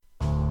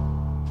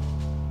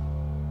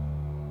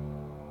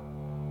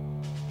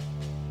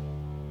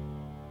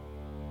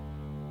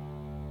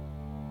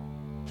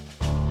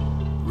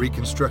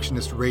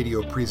Reconstructionist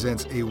Radio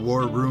presents a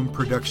War Room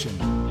production,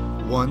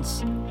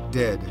 Once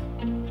Dead,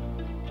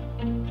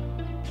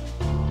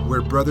 where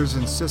brothers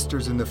and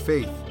sisters in the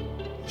faith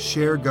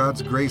share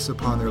God's grace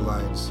upon their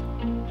lives,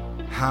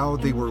 how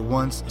they were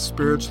once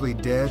spiritually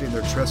dead in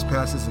their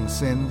trespasses and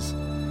sins,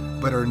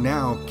 but are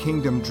now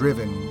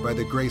kingdom-driven by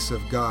the grace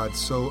of God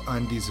so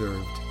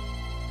undeserved.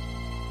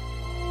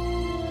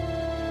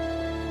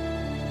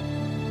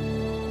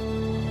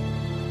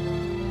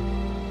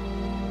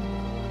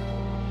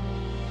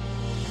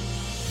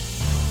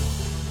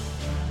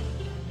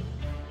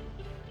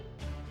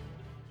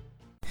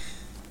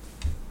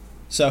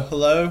 So,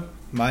 hello,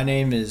 my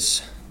name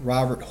is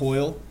Robert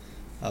Hoyle,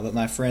 but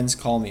my friends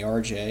call me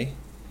RJ,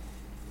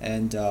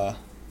 and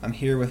I'm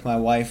here with my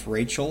wife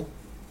Rachel,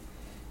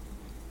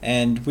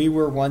 and we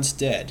were once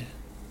dead.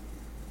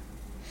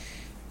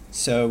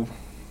 So,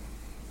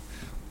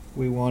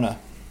 we want to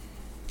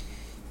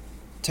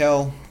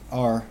tell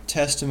our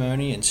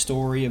testimony and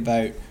story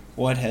about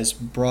what has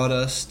brought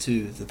us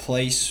to the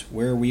place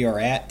where we are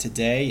at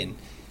today and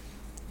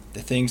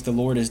the things the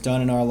Lord has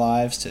done in our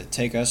lives to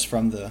take us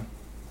from the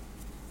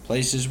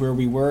places where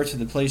we were to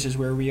the places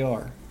where we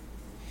are.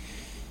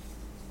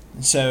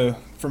 And so,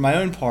 for my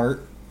own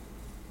part,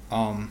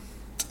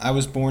 I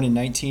was born in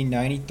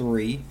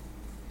 1993.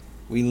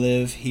 We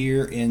live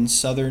here in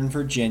Southern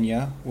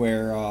Virginia,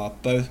 where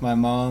both my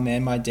mom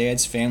and my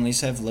dad's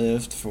families have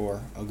lived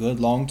for a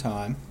good long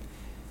time.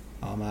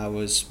 I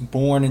was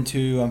born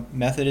into a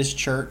Methodist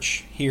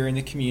church here in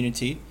the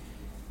community,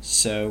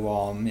 so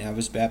I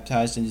was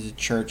baptized into the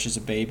church as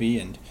a baby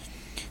and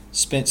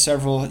spent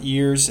several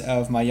years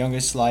of my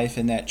youngest life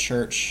in that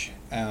church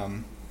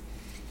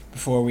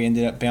before we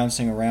ended up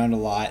bouncing around a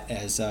lot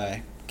as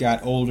I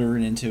got older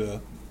and into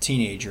a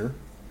teenager.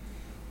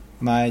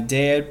 My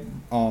dad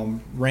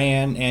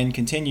ran and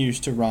continues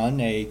to run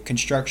a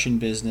construction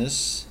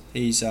business.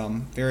 He's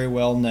very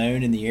well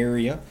known in the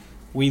area.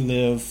 We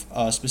live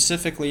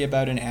specifically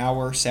about an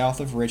hour south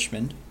of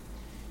Richmond.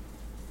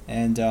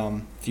 And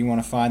if you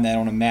want to find that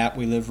on a map,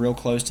 we live real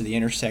close to the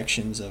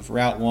intersections of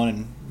Route 1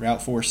 and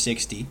Route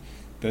 460,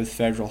 both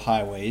federal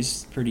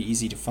highways. Pretty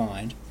easy to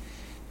find.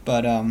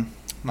 But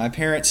my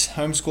parents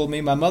homeschooled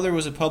me. My mother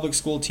was a public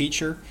school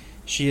teacher.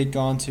 She had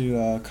gone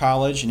to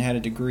college and had a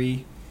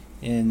degree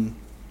in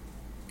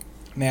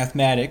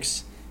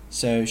mathematics.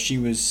 So she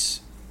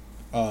was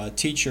a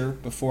teacher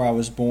before I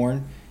was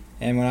born.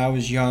 And when I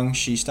was young,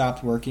 she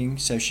stopped working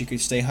so she could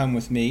stay home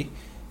with me.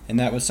 And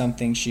that was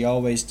something she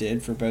always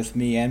did for both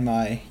me and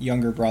my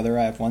younger brother.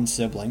 I have one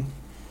sibling.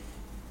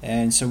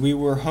 And so we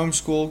were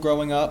homeschooled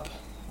growing up,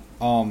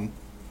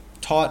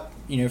 taught,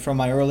 from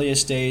my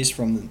earliest days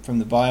from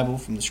the Bible,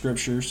 from the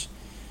scriptures.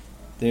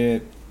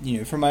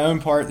 For my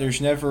own part,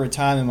 there's never a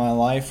time in my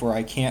life where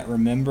I can't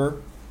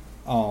remember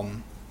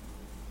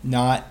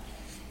not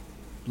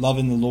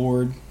loving the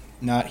Lord,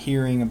 not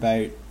hearing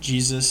about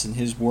Jesus and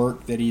His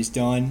work that He's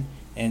done,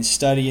 and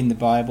studying the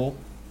Bible.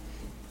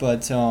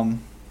 But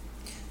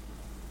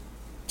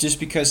just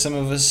because some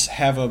of us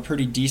have a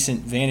pretty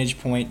decent vantage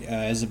point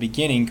as a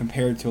beginning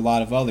compared to a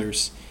lot of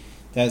others,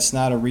 that's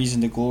not a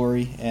reason to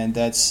glory, and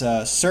that's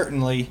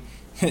certainly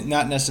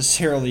not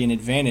necessarily an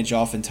advantage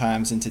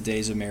oftentimes in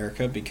today's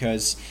America,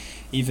 because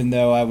even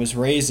though I was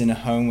raised in a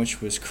home which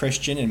was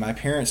Christian and my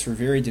parents were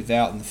very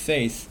devout in the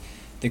faith,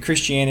 the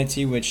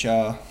Christianity which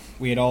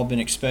we had all been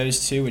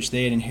exposed to, which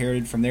they had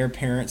inherited from their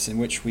parents and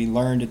which we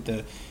learned at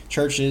the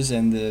churches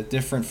and the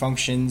different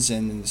functions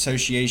and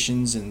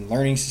associations and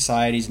learning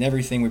societies and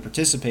everything we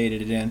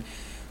participated in,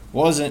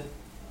 wasn't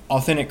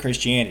authentic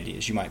Christianity,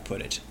 as you might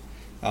put it.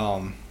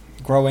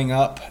 Growing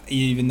up,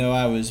 even though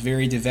I was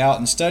very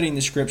devout in studying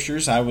the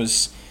scriptures, I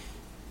was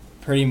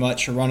pretty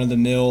much a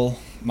run-of-the-mill,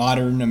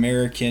 modern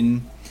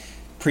American,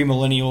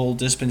 premillennial,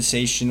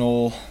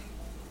 dispensational,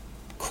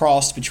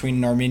 cross between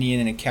an Arminian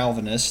and a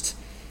Calvinist.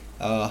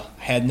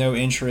 Had no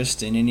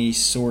interest in any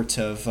sort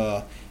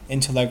of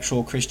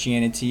intellectual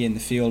Christianity in the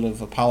field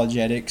of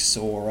apologetics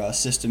or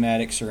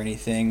systematics or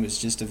anything. It was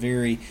just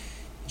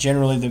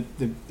generally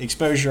the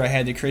exposure I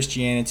had to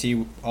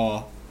Christianity,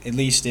 at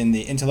least in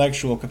the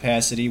intellectual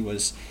capacity,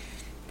 was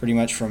pretty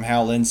much from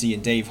Hal Lindsey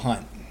and Dave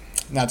Hunt.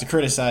 Not to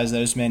criticize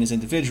those men as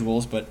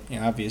individuals, but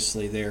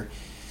obviously their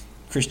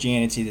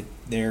Christianity that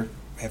they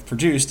have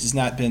produced has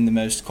not been the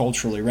most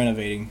culturally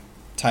renovating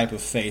type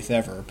of faith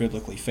ever,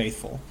 biblically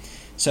faithful.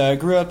 So I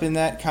grew up in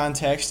that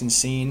context and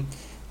scene.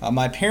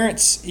 My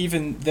parents,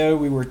 even though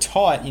we were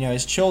taught,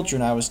 as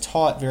children, I was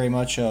taught very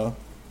much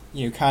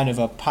kind of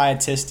a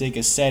pietistic,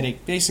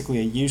 ascetic, basically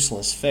a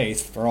useless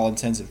faith for all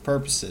intents and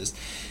purposes.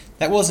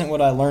 That wasn't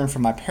what I learned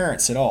from my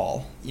parents at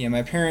all.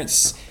 My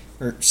parents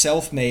were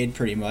self-made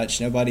pretty much,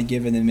 nobody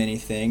giving them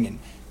anything, and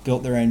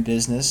built their own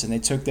business, and they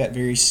took that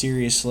very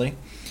seriously.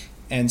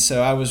 And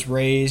so I was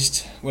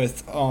raised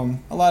with a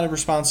lot of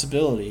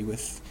responsibility.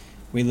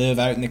 We live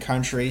out in the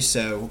country,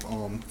 so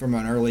from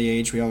an early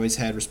age we always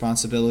had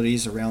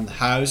responsibilities around the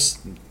house,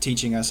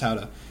 teaching us how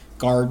to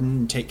garden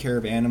and take care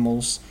of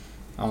animals.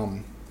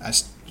 I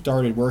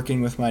started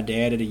working with my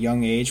dad at a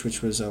young age,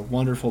 which was a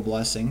wonderful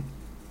blessing.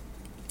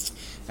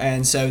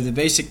 And so the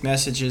basic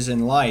messages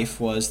in life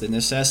was the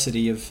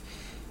necessity of,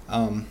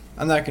 I'm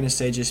not going to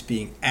say just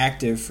being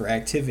active for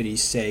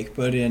activity's sake,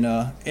 but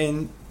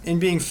in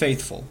being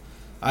faithful.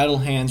 Idle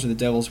hands are the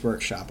devil's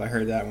workshop. I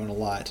heard that one a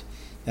lot.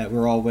 That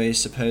we're always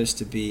supposed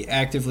to be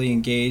actively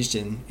engaged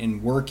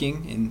in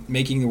working and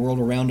making the world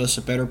around us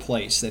a better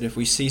place. That if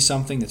we see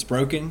something that's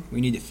broken,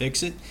 we need to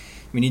fix it.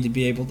 We need to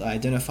be able to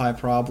identify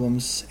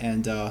problems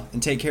and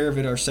take care of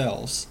it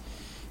ourselves.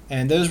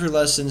 And those were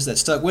lessons that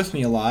stuck with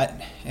me a lot.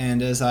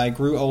 And as I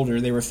grew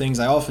older, they were things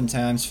I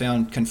oftentimes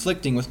found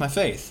conflicting with my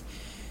faith.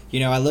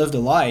 I lived a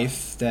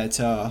life that,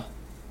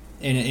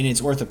 in its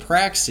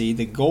orthopraxy,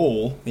 the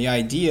goal, the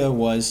idea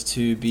was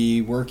to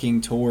be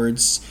working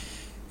towards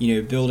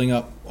building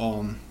up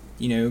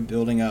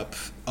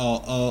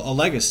a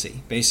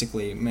legacy.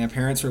 Basically, my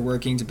parents were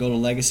working to build a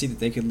legacy that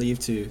they could leave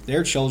to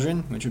their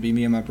children, which would be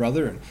me and my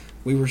brother, and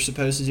we were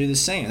supposed to do the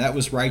same. That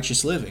was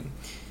righteous living.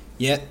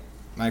 Yet,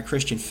 my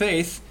Christian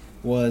faith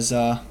was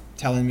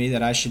telling me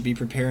that I should be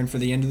preparing for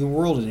the end of the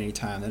world at any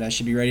time, that I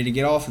should be ready to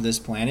get off of this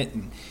planet,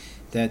 and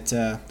that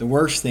the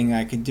worst thing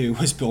I could do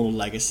was build a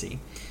legacy.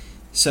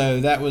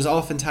 So that was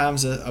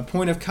oftentimes a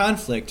point of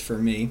conflict for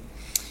me.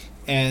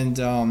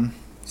 And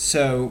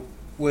so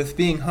with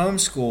being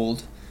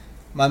homeschooled,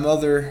 my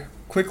mother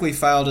quickly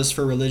filed us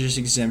for religious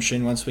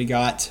exemption once we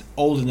got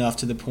old enough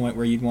to the point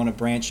where you'd want to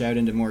branch out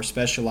into more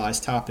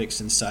specialized topics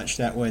and such.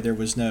 That way there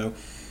was no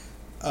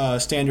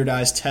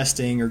standardized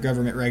testing or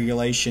government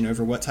regulation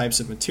over what types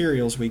of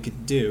materials we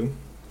could do.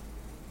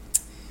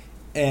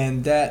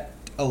 And that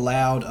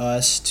allowed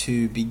us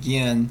to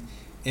begin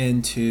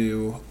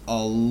into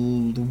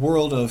the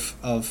world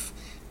of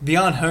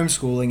beyond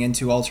homeschooling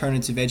into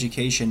alternative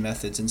education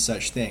methods and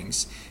such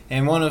things.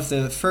 And one of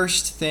the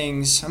first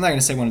things, I'm not going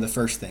to say one of the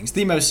first things,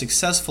 the most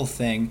successful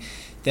thing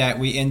that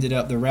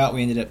the route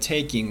we ended up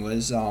taking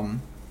was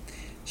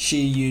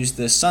she used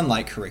the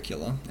Sunlight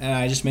curricula. And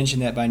I just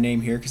mentioned that by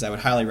name here because I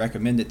would highly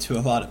recommend it to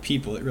a lot of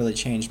people. It really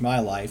changed my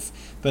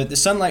life. But the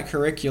Sunlight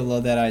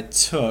curricula that I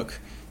took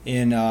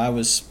I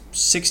was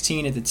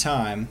 16 at the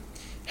time,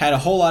 had a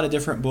whole lot of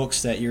different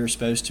books that you're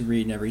supposed to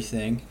read and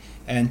everything.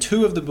 And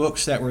two of the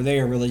books that were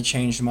there really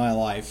changed my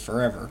life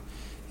forever.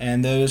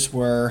 And those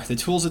were The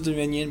Tools of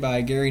Dominion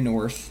by Gary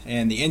North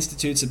and The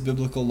Institutes of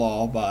Biblical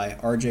Law by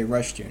R.J.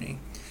 Rushdoony.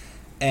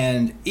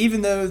 And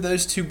even though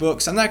those two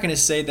books, I'm not going to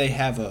say they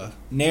have a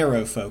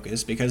narrow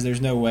focus, because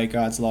there's no way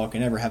God's law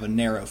can ever have a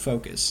narrow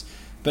focus.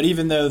 But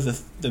even though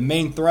the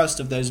main thrust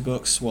of those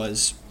books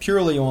was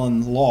purely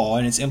on law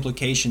and its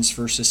implications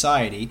for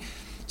society,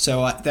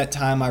 so at that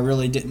time I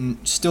really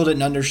still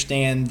didn't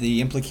understand the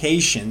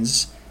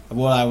implications of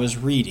what I was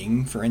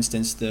reading. For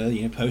instance,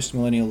 the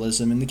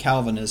postmillennialism and the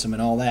Calvinism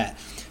and all that.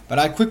 But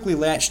I quickly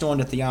latched on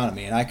to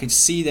theonomy, and I could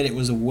see that it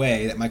was a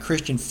way that my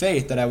Christian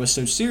faith that I was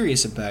so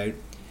serious about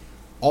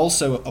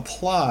also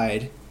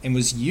applied and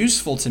was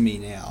useful to me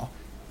now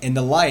in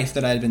the life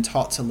that I had been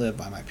taught to live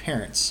by my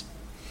parents.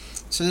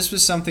 So this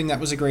was something that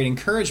was a great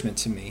encouragement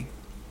to me,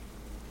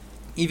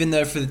 even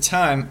though for the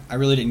time I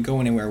really didn't go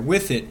anywhere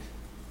with it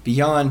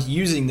beyond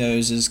using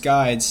those as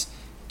guides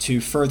to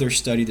further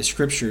study the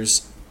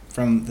scriptures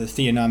from the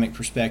theonomic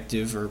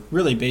perspective, or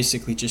really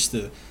basically just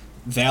the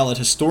valid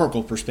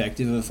historical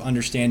perspective of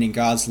understanding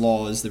God's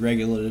law as the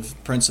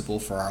regulative principle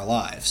for our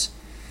lives.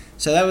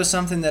 So that was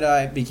something that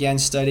I began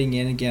studying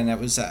in. Again, I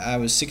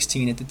was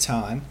 16 at the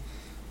time.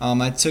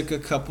 I took a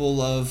couple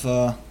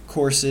of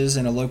courses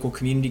in a local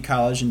community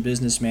college in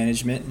business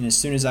management, and as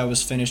soon as I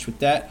was finished with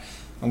that,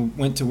 I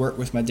went to work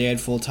with my dad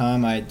full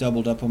time. I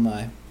doubled up on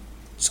my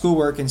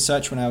schoolwork and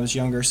such when I was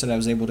younger, so that I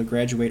was able to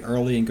graduate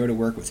early and go to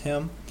work with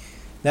him.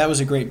 That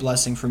was a great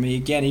blessing for me.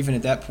 Again, even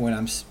at that point,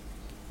 I'm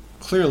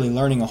clearly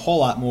learning a whole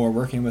lot more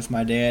working with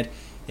my dad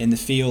in the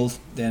field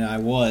than I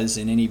was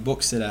in any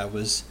books that I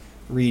was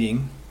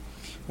reading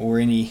or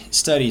any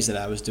studies that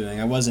I was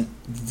doing. I wasn't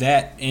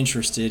that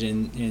interested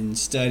in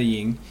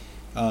studying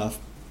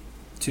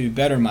to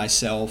better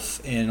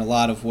myself in a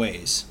lot of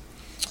ways.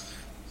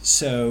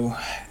 So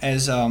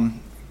as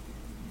time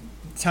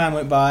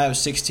went by, I was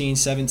 16,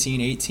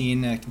 17,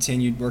 18. I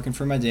continued working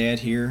for my dad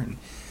here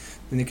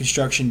in the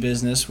construction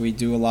business. We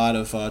do a lot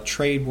of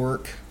trade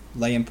work,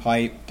 laying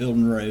pipe,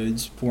 building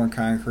roads, pouring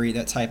concrete,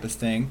 that type of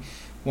thing.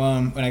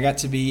 When I got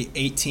to be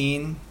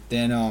 18,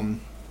 then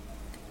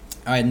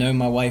I had known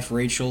my wife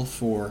Rachel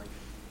for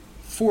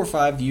 4 or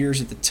 5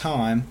 years at the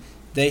time.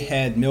 They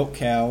had milk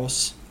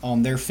cows.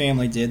 Their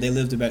family did. They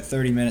lived about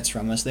 30 minutes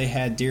from us. They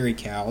had dairy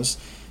cows.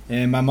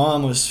 And my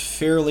mom was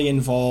fairly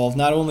involved,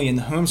 not only in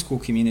the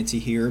homeschool community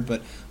here,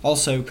 but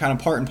also kind of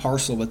part and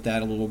parcel with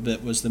that a little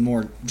bit was the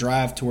more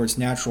drive towards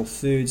natural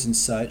foods and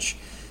such.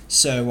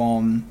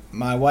 So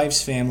my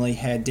wife's family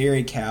had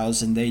dairy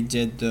cows, and they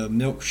did the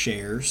milk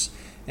shares.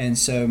 And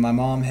so my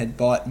mom had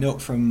bought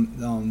milk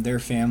from their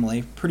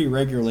family pretty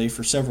regularly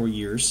for several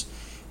years.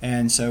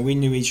 And so we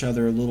knew each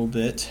other a little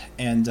bit.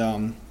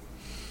 And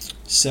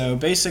so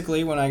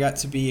basically when I got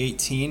to be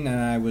 18 and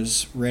I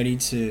was ready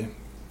to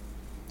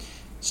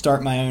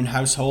start my own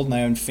household,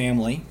 my own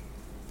family,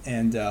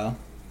 and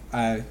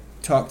I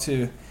talked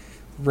to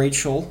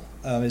Rachel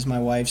is my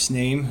wife's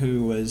name,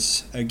 who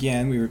was,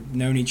 again, we were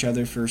known each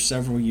other for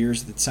several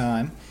years at the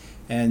time.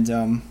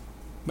 And,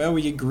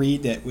 we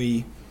agreed that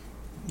we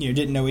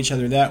didn't know each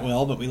other that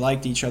well, but we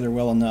liked each other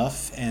well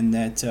enough, and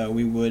that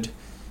we would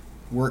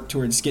work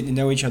towards getting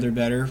to know each other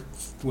better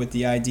with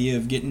the idea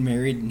of getting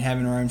married and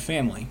having our own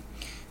family.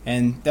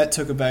 And that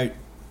took about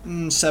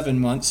 7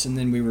 months, and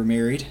then we were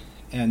married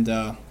and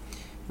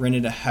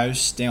rented a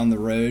house down the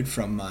road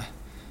from my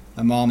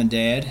mom and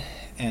dad,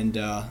 and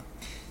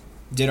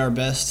did our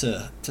best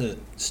to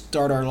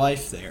start our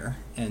life there.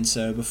 And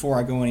so before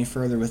I go any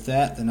further with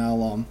that, then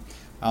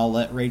I'll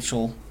let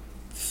Rachel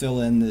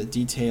fill in the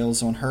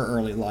details on her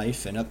early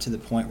life and up to the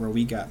point where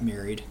we got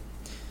married.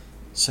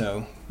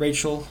 So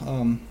Rachel,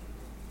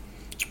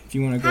 if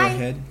you want to go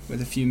ahead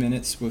with a few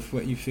minutes with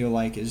what you feel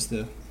like is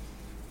the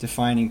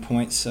defining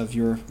points of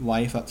your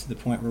life up to the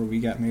point where we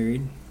got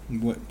married,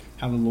 and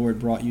how the Lord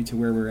brought you to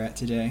where we're at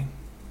today.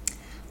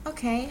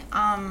 Okay.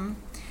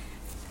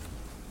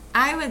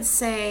 I would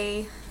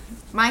say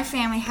my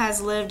family has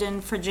lived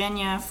in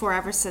Virginia for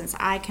ever since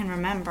I can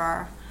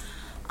remember.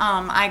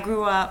 I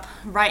grew up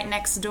right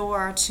next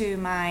door to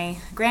my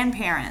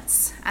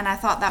grandparents, and I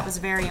thought that was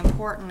very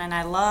important, and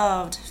I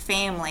loved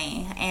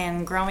family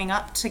and growing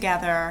up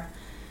together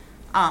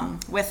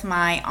with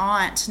my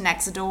aunt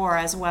next door,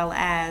 as well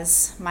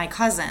as my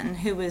cousin,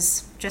 who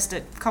was just a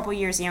couple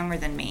years younger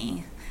than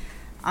me.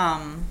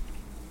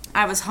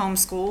 I was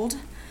homeschooled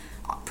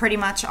pretty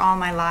much all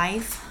my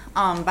life,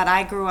 but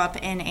I grew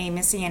up in a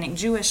Messianic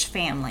Jewish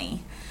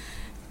family,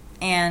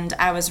 and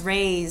I was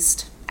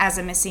raised as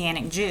a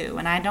Messianic Jew,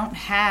 and I don't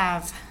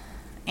have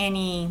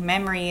any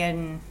memory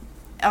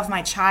of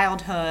my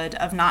childhood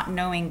of not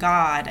knowing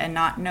God and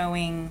not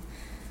knowing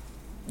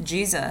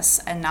Jesus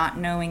and not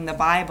knowing the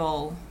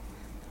Bible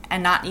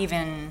and not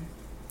even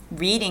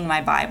reading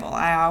my Bible.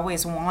 I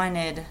always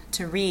wanted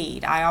to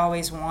read. I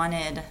always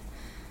wanted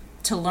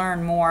to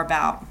learn more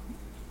about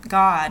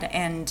God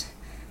and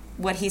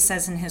what He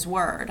says in His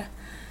Word.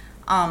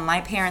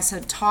 My parents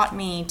had taught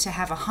me to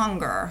have a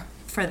hunger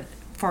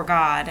for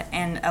God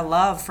and a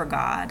love for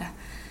God.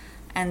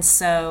 And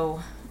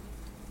so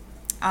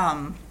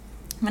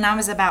when I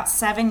was about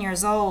 7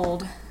 years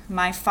old,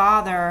 my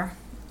father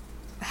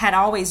had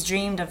always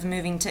dreamed of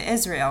moving to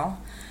Israel,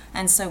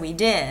 and so we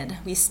did.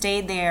 We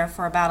stayed there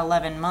for about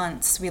 11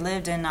 months. We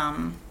lived in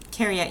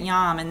Kiryat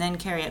Yam and then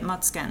Kiryat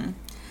Motzkin.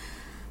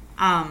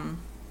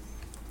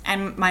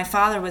 And my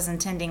father was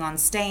intending on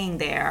staying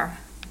there,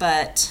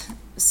 but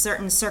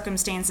certain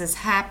circumstances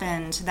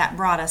happened that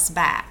brought us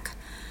back.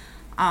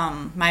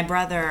 My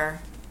brother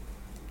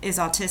is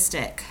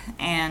autistic,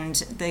 and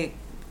the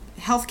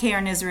healthcare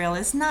in Israel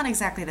is not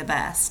exactly the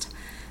best.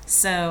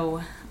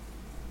 So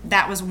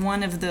that was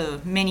one of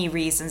the many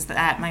reasons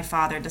that my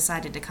father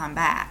decided to come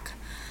back.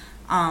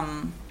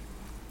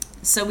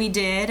 So we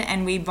did,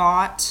 and we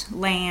bought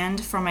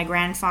land from my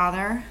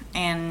grandfather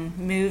and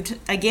moved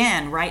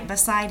again right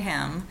beside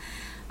him.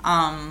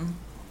 And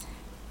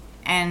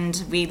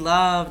we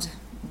loved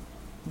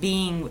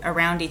being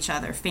around each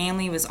other.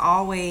 Family was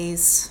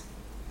always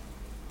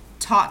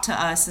taught to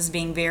us as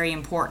being very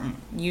important.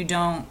 You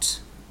don't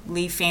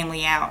leave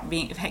family out.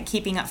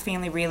 Keeping up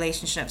family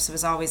relationships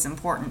was always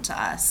important to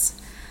us.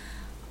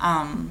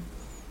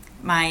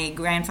 My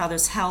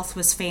grandfather's health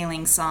was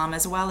failing some,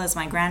 as well as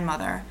my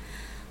grandmother.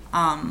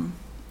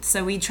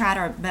 So we tried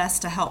our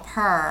best to help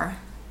her.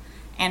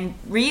 And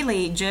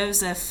really,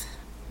 Joseph,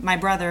 my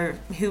brother,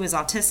 who was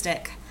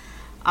autistic,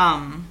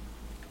 my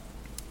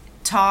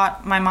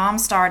mom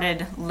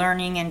started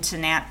learning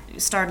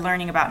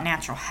about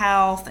natural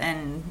health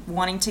and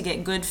wanting to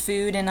get good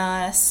food in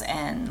us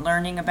and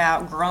learning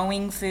about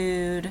growing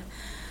food,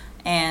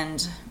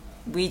 and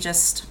we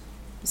just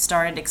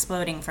started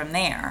exploding from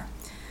there.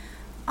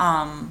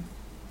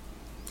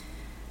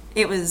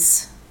 It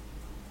was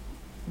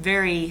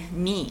very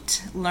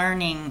neat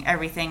learning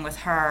everything with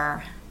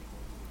her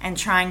and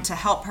trying to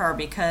help her,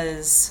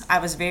 because I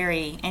was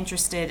very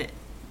interested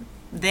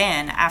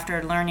then,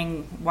 after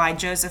learning why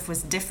Joseph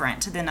was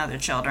different than other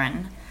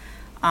children.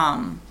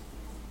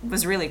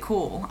 Was really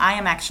cool. I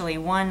am actually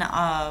one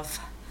of,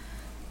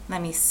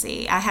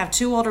 I have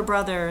 2 older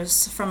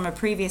brothers from a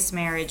previous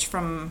marriage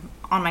on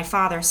my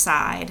father's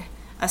side,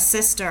 a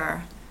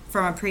sister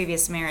from a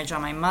previous marriage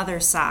on my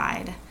mother's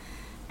side,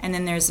 and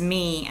then there's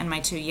me and my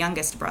 2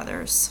 youngest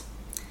brothers.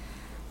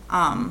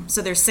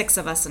 So there's 6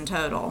 of us in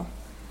total.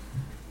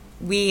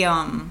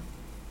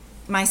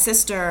 My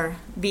sister,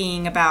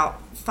 being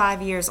about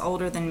 5 years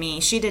older than me,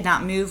 she did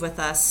not move with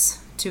us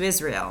to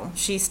Israel.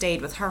 She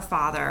stayed with her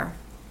father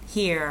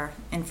here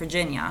in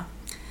Virginia.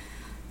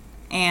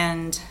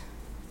 And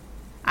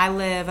I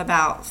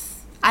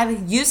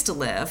used to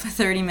live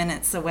 30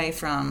 minutes away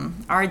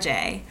from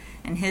RJ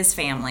and his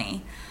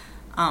family.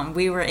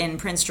 We were in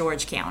Prince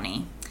George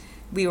County.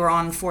 We were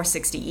on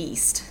 460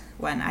 East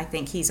when I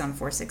think he's on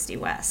 460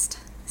 West.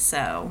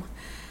 So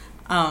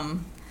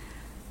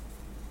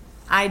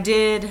I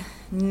did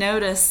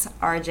notice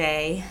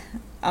RJ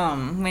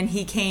when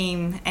he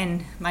came,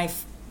 and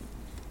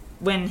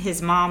when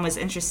his mom was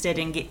interested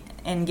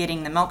in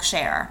getting the milk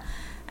share.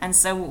 And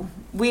so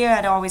we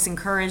had always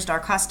encouraged our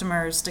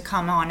customers to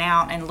come on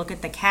out and look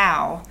at the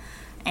cow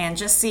and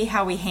just see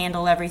how we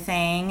handle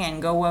everything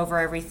and go over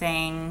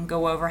everything,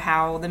 go over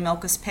how the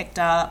milk is picked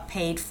up,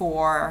 paid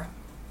for,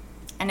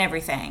 and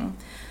everything.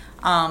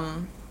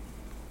 And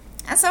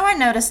so I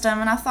noticed him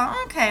and I thought,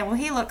 okay, well,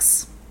 he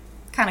looks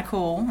kind of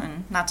cool,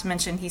 and not to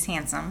mention he's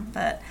handsome,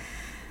 but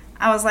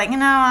I was like,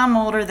 I'm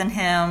older than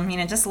him,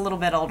 just a little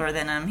bit older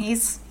than him.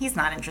 He's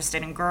not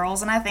interested in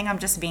girls, and I think I'm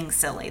just being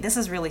silly. This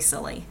is really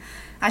silly.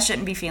 I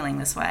shouldn't be feeling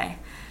this way.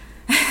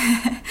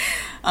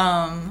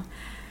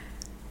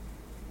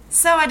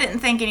 So I didn't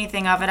think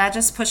anything of it. I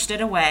just pushed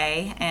it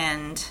away,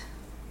 and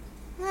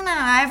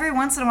every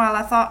once in a while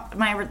I thought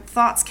my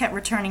thoughts kept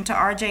returning to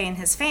RJ and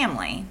his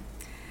family.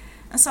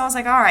 And so I was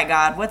like, all right,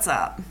 God, what's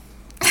up?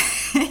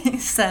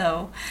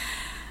 So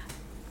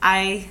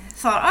I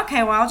thought,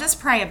 okay, well, I'll just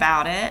pray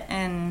about it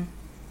and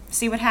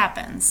see what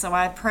happens. So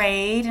I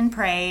prayed and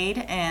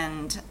prayed,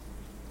 and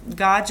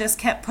God just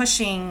kept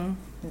pushing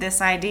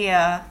this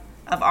idea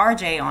of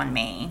RJ on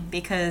me,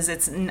 because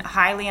it's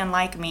highly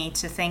unlike me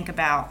to think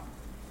about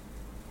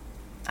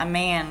a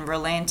man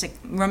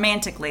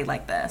romantically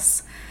like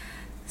this.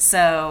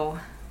 So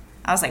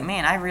I was like,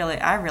 man, I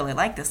really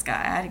like this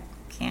guy. I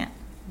can't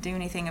do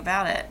anything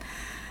about it.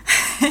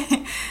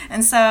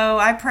 And so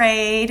I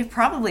prayed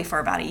probably for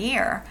about a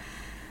year,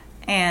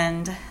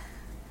 and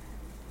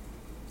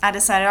I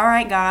decided, all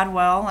right, God,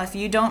 well, if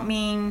you don't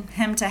mean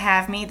him to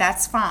have me,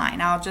 that's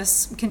fine. I'll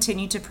just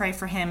continue to pray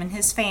for him and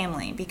his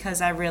family,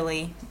 because I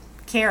really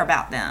care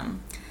about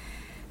them.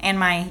 And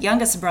my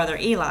youngest brother,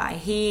 Eli,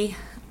 he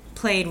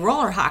played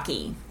roller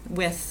hockey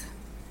with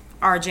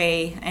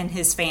RJ and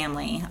his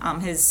family.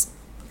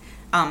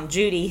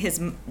 Judy,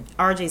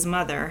 RJ's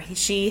mother,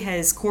 she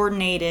has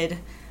coordinated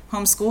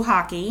homeschool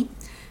hockey,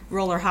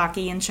 roller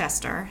hockey in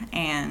Chester,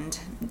 and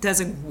does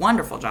a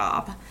wonderful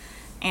job.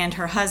 And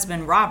her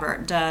husband,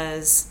 Robert,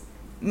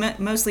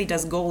 mostly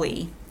does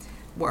goalie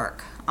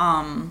work.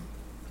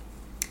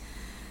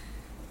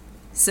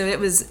 So it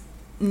was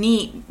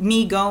neat,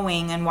 me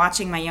going and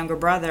watching my younger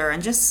brother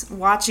and just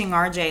watching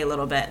RJ a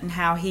little bit and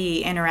how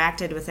he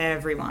interacted with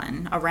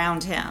everyone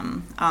around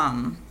him.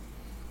 I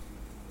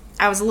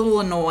was a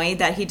little annoyed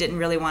that he didn't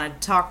really want to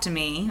talk to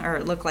me, or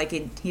it looked like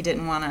he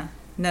didn't want to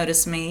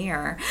notice me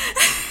or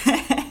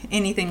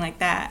anything like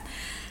that.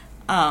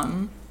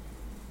 But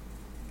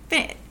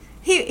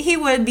he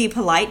would be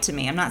polite to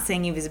me. I'm not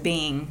saying he was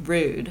being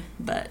rude,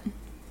 but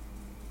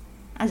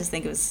I just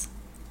think it was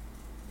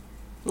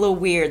a little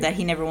weird that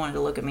he never wanted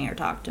to look at me or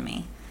talk to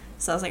me.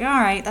 So I was like,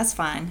 all right, that's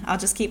fine. I'll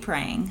just keep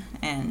praying.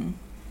 And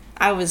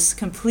I was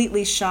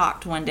completely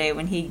shocked one day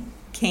when he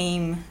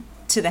came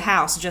to the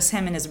house, just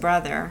him and his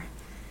brother,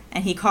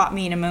 and he caught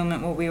me in a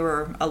moment where we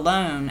were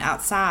alone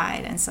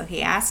outside. And so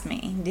he asked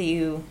me,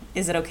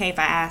 is it okay if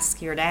I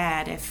ask your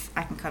dad if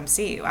I can come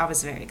see you? I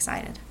was very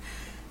excited.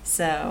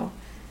 So,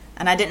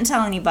 and I didn't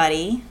tell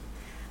anybody.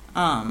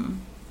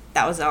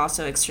 That was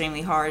also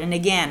extremely hard. And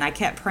again, I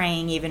kept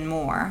praying even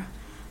more.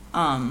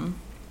 I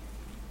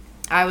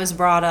was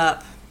brought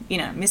up,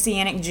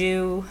 Messianic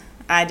Jew.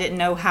 I didn't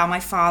know how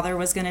my father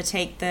was going to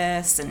take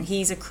this, and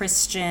he's a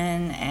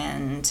Christian,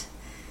 and,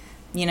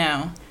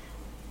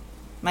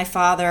 my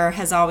father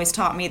has always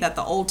taught me that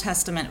the Old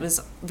Testament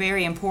was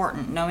very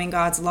important. Knowing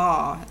God's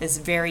law is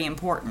very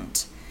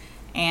important.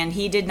 And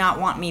he did not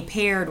want me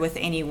paired with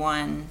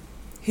anyone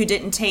who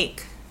didn't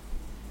take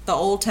the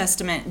Old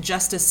Testament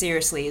just as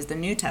seriously as the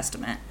New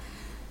Testament.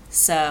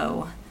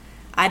 So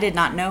I did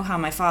not know how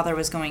my father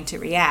was going to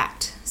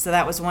react. So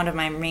that was one of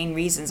my main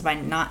reasons by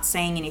not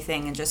saying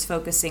anything and just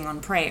focusing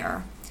on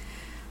prayer.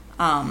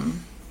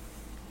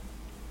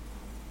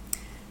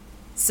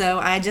 So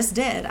I just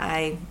did.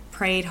 I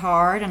prayed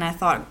hard, and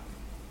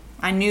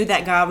I knew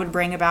that God would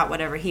bring about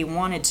whatever he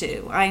wanted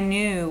to. I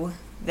knew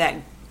that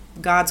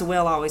God's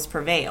will always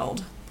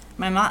prevailed.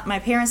 My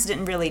parents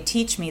didn't really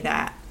teach me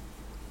that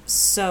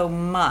so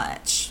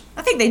much.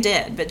 I think they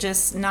did, but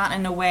just not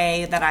in a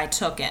way that I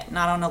took it,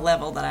 not on a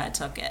level that I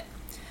took it.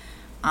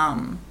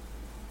 I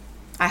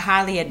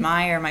highly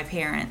admire my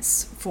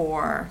parents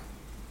for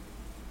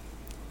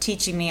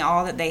teaching me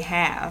all that they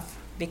have,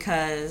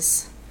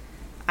 because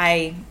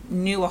I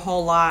knew a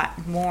whole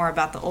lot more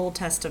about the Old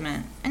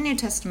Testament and New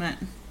Testament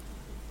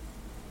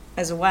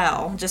as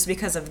well, just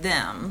because of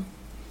them.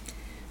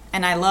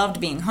 And I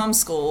loved being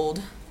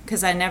homeschooled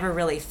because I never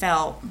really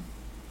felt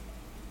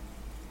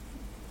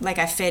like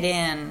I fit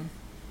in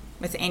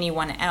with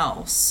anyone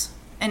else.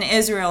 In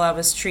Israel, I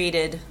was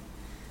treated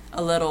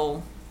a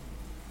little,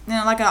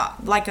 like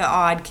an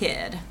odd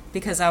kid,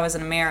 because I was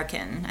an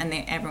American and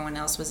everyone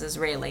else was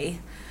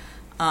Israeli.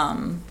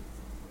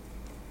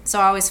 So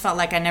I always felt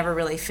like I never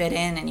really fit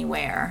in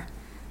anywhere.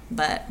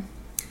 But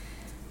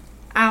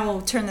I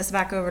will turn this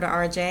back over to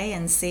RJ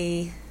and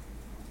see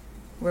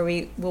where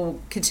we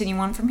will continue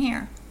on from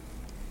here.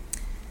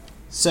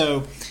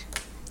 So,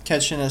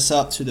 catching us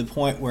up to the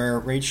point where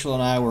Rachel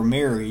and I were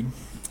married,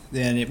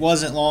 then it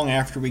wasn't long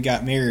after we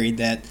got married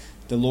that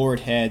the Lord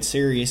had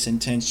serious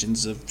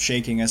intentions of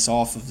shaking us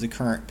off of the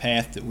current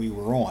path that we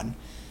were on.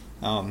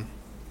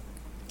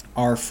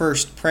 Our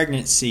first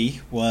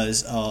pregnancy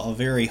was a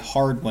very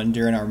hard one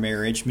during our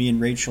marriage. Me and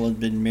Rachel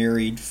had been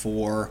married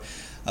for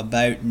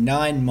about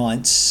 9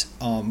 months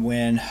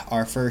when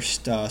our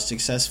first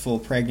successful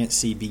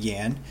pregnancy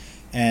began.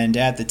 And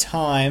at the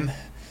time,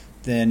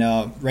 then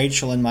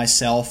Rachel and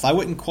myself, I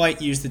wouldn't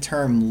quite use the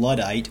term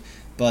Luddite,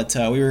 but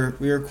we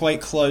were quite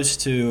close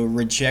to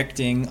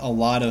rejecting a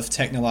lot of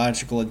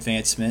technological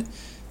advancement.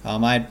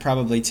 I'd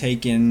probably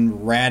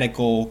taken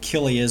radical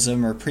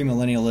Killyism or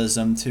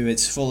premillennialism to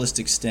its fullest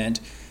extent,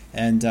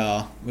 and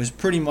was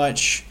pretty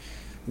much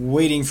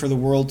waiting for the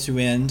world to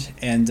end.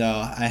 And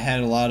I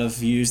had a lot of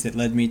views that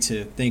led me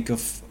to think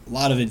of a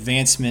lot of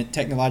advancement,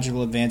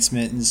 technological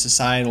advancement, and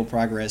societal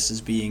progress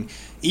as being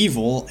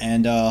evil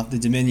and the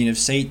dominion of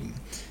Satan.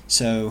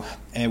 So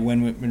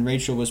when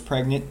Rachel was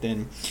pregnant,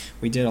 then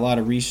we did a lot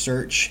of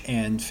research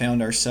and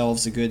found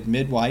ourselves a good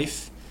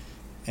midwife,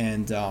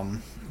 and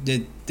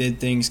did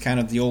things kind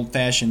of the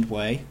old-fashioned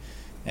way.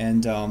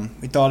 And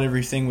we thought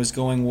everything was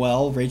going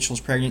well. Rachel's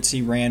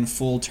pregnancy ran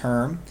full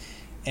term,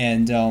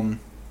 and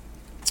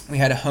we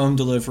had a home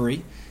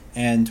delivery.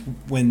 And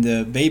when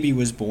the baby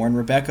was born,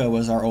 Rebecca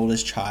was our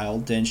oldest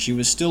child, and she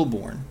was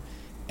stillborn.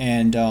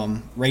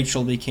 And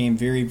Rachel became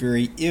very,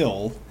 very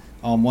ill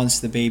once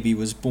the baby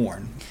was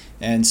born.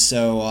 And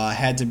so I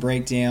had to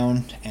break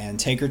down and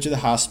take her to the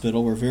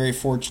hospital. We're very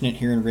fortunate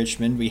here in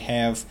Richmond. We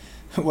have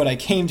what I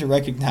came to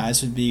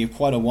recognize would be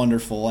quite a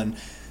wonderful and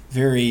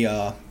very,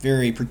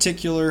 very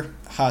particular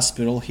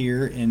hospital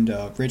here in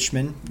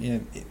Richmond,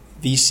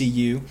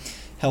 VCU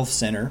Health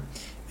Center.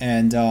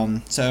 And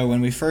so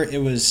when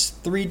it was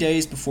 3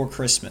 days before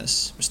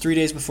Christmas. It was 3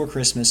 days before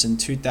Christmas in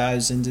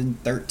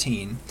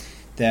 2013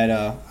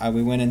 that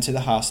we went into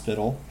the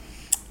hospital.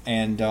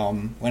 And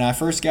when I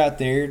first got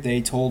there,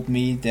 they told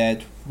me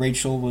that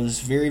Rachel was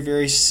very,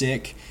 very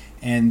sick,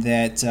 and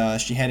that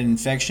she had an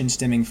infection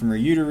stemming from her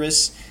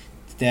uterus,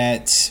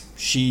 that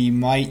she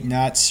might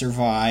not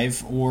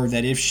survive, or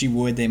that if she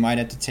would, they might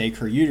have to take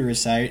her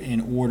uterus out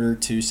in order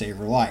to save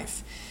her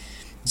life.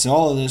 So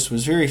all of this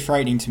was very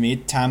frightening to me.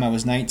 At the time, I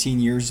was 19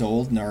 years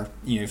old, and our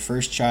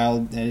first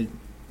child had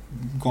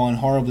gone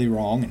horribly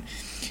wrong, and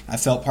I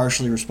felt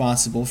partially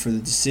responsible for the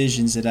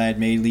decisions that I had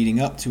made leading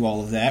up to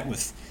all of that,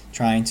 with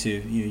trying to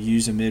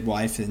use a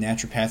midwife in a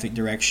naturopathic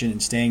direction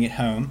and staying at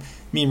home.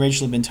 Me and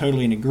Rachel had been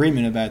totally in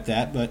agreement about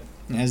that, but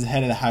as the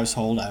head of the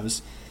household, I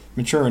was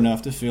mature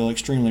enough to feel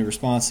extremely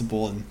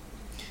responsible and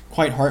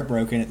quite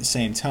heartbroken at the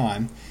same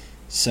time.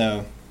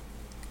 So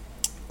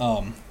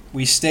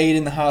we stayed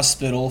in the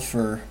hospital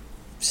for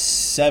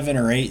 7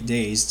 or 8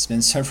 days. It's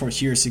been several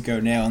years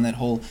ago now, and that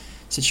whole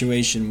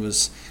situation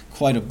was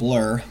quite a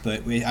blur.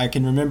 But I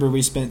can remember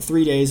we spent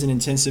 3 days in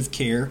intensive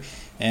care,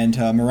 and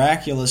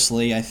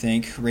miraculously, I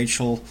think,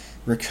 Rachel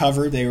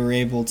recovered. They were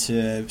able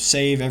to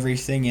save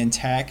everything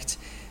intact,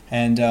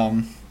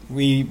 and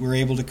we were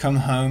able to come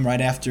home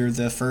right after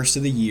the first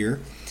of the year.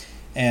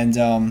 And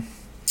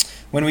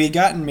when we had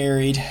gotten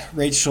married,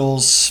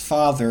 Rachel's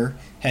father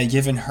had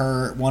given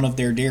her one of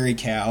their dairy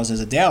cows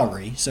as a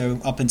dowry. So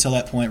up until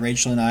that point,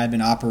 Rachel and I had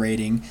been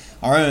operating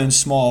our own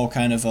small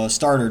kind of a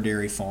starter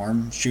dairy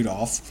farm, shoot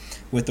off,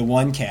 with the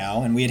one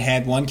cow, and we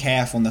had one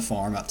calf on the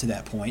farm up to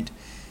that point.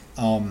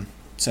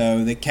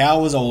 So the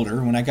cow was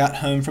older. When I got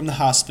home from the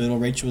hospital,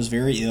 Rachel was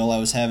very ill. I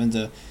was having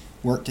to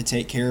work to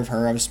take care of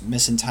her. I was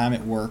missing time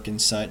at work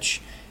and such.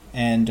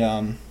 And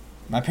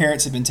my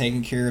parents had been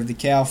taking care of the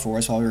cow for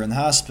us while we were in the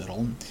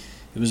hospital.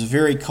 It was a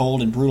very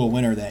cold and brutal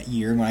winter that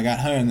year. When I got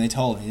home, they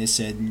told me, they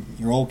said,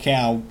 your old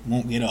cow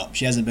won't get up.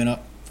 She hasn't been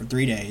up for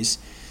 3 days.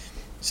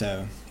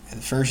 So the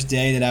first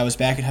day that I was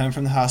back at home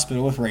from the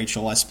hospital with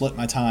Rachel, I split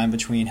my time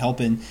between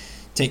helping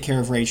take care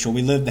of Rachel.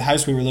 The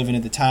house we were living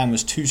at the time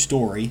was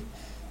 2-story.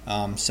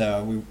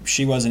 So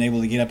she wasn't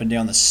able to get up and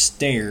down the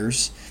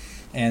stairs,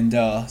 and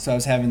so I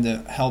was having to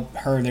help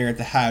her there at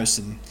the house,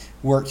 and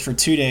worked for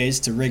 2 days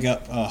to rig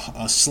up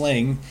a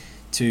sling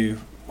to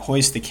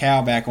hoist the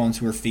cow back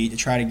onto her feet to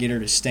try to get her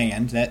to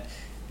stand. That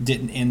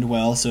didn't end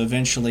well, so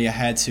eventually I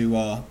had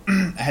to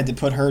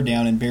put her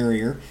down and bury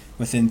her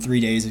within 3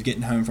 days of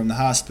getting home from the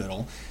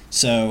hospital.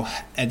 So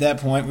at that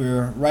point, we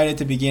were right at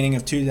the beginning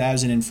of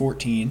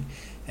 2014,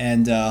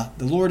 and the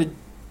Lord had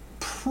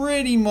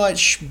pretty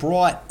much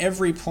brought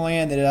every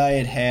plan that I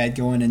had had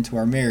going into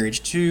our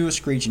marriage to a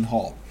screeching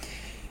halt.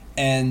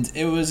 And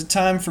it was a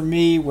time for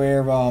me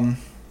where the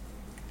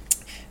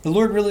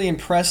Lord really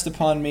impressed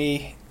upon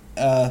me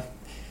the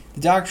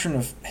doctrine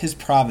of His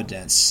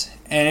providence.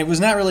 And it was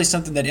not really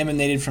something that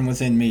emanated from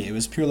within me. It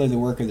was purely the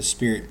work of the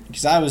Spirit,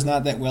 because I was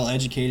not that well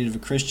educated of a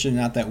Christian,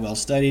 not that well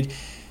studied,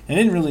 and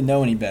I didn't really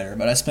know any better.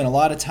 But I spent a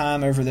lot of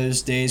time over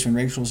those days when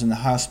Rachel was in the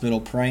hospital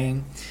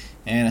praying,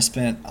 and I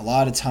spent a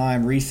lot of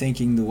time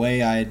rethinking the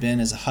way I had been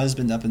as a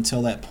husband up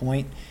until that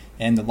point,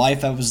 and the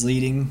life I was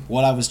leading,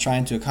 what I was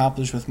trying to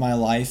accomplish with my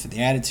life,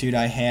 the attitude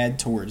I had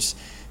towards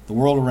the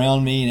world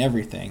around me and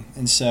everything.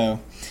 And so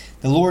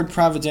the Lord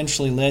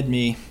providentially led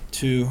me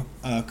to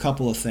a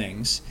couple of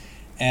things.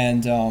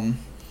 And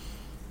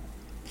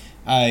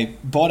I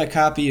bought a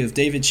copy of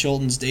David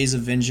Chilton's Days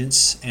of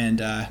Vengeance, and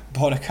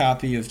bought a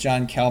copy of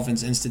John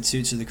Calvin's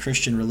Institutes of the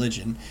Christian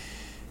Religion.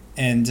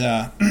 And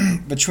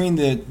between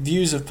the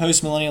views of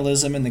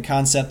postmillennialism and the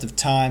concept of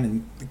time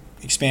and the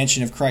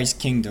expansion of Christ's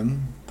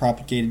kingdom,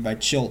 propagated by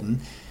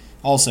Chilton,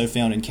 also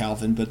found in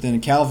Calvin, but then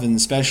Calvin,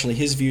 especially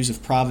his views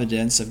of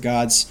providence, of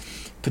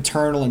God's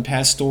paternal and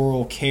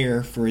pastoral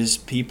care for his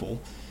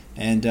people,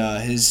 and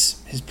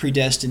his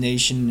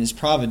predestination and his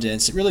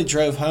providence, it really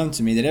drove home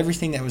to me that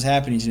everything that was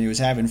happening to me was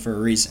happening for a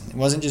reason. It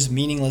wasn't just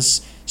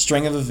meaningless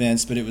string of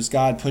events, but it was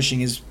God pushing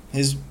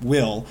his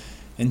will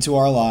into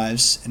our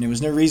lives, and there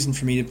was no reason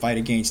for me to fight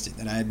against it,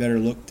 that I had better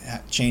look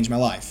to change my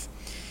life.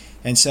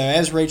 And so,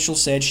 as Rachel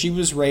said, she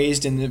was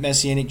raised in the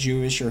Messianic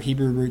Jewish or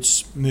Hebrew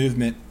roots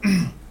movement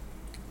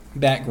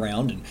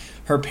background, and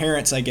her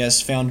parents, I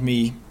guess, found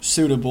me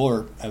suitable,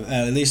 or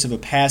at least of a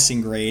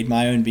passing grade,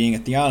 my own being a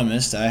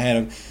theonomist. I had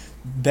a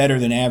better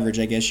than average,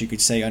 I guess you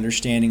could say,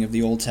 understanding of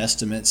the Old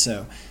Testament,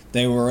 so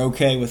they were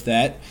okay with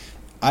that.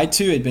 I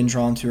too had been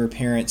drawn to her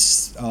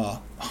parents'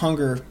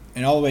 hunger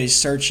and always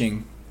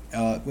searching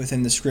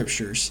within the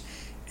Scriptures,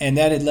 and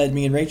that had led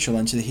me and Rachel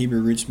into the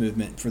Hebrew Roots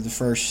movement for the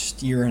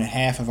first year and a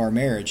half of our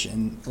marriage,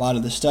 and a lot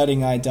of the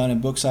studying I had done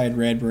and books I had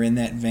read were in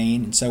that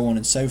vein, and so on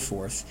and so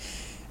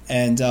forth.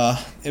 And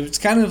it was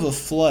kind of a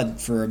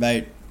flood for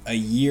about a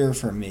year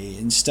for me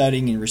in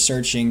studying and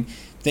researching.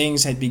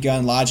 Things had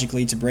begun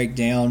logically to break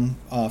down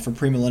for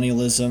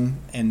premillennialism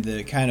and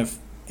the kind of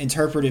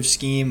interpretive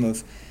scheme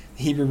of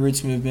the Hebrew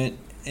Roots movement.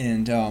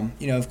 And,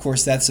 of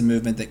course, that's a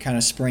movement that kind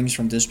of springs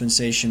from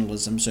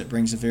dispensationalism, so it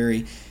brings a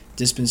very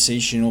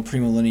dispensational,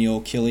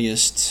 premillennial,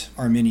 Kiliist,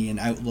 Arminian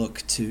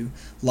outlook to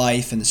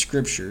life and the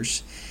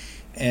Scriptures.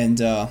 And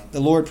the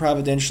Lord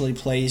providentially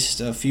placed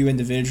a few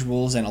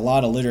individuals and a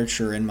lot of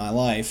literature in my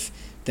life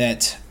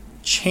that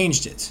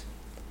changed it.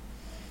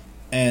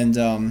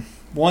 And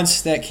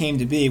once that came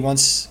to be,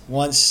 once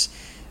the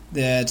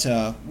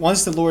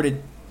Lord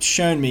had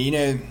shown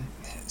me,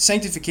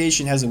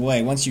 sanctification has a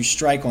way. Once you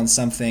strike on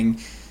something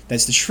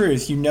that's the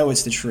truth, you know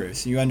it's the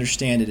truth. You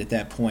understand it at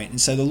that point.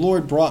 And so the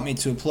Lord brought me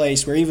to a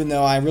place where, even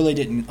though I really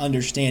didn't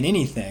understand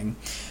anything,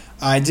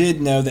 I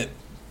did know that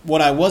what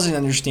I wasn't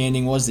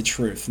understanding was the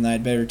truth, and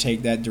I'd better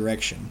take that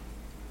direction.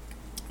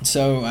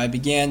 So I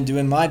began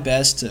doing my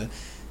best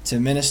to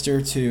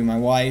minister to my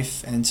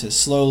wife and to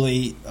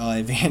slowly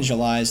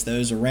evangelize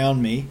those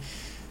around me.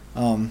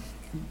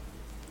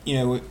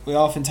 We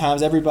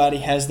oftentimes, everybody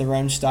has their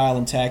own style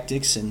and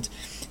tactics, and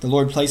the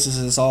Lord places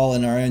us all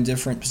in our own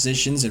different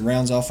positions and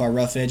rounds off our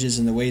rough edges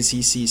in the ways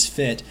He sees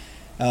fit.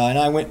 And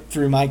I went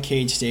through my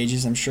cage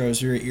stages. I'm sure it was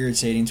very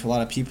irritating to a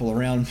lot of people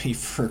around me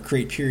for a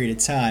great period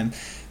of time.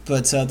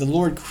 But the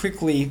Lord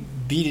quickly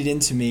beat it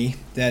into me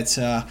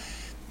that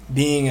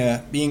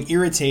being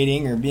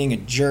irritating or being a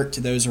jerk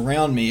to those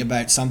around me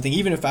about something,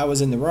 even if I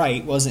was in the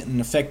right, wasn't an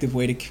effective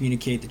way to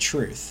communicate the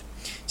truth.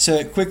 So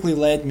it quickly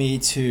led me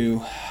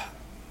to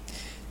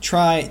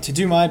try to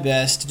do my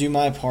best, to do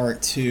my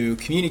part to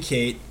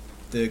communicate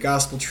the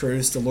gospel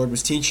truths the Lord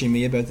was teaching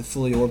me about the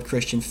fully orbed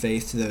Christian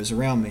faith to those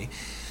around me.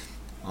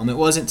 It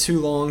wasn't too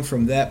long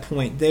from that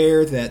point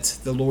there that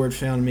the Lord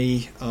found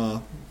me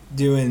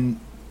doing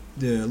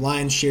the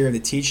lion's share of the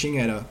teaching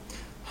at a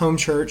home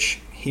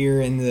church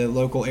here in the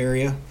local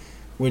area,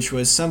 which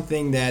was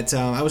something that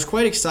I was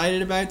quite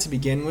excited about to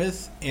begin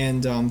with.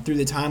 And through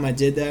the time I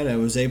did that, I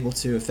was able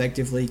to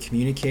effectively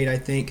communicate, I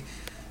think,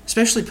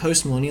 especially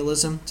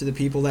postmillennialism to the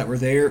people that were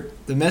there.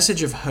 The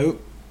message of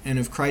hope and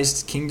of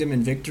Christ's kingdom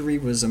and victory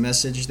was a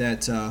message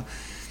that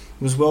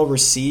was well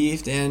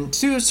received and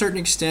to a certain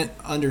extent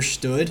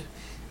understood.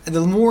 And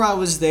the more I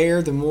was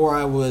there, the more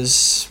I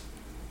was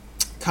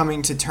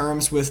coming to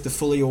terms with the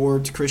fully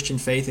orbed Christian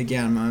faith.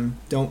 Again, I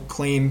don't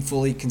claim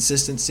fully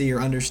consistency or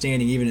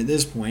understanding even at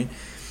this point.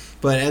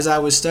 But as I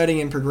was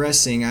studying and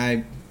progressing,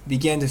 I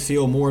began to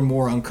feel more and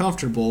more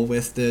uncomfortable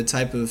with the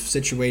type of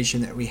situation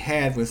that we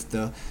had with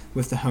the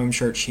home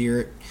church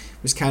here. It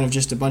was kind of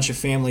just a bunch of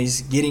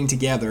families getting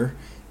together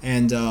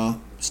and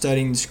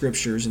studying the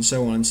Scriptures and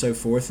so on and so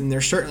forth. And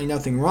there's certainly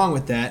nothing wrong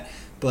with that,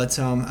 but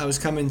I was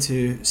coming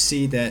to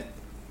see that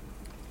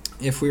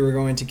if we were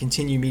going to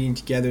continue meeting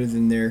together,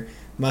 then there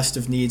must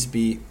of needs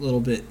be a little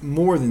bit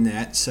more than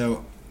that.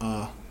 So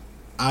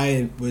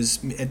I was,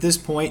 at this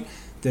point,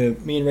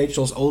 me and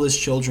Rachel's oldest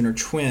children are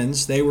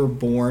twins. They were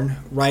born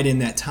right in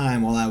that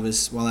time while I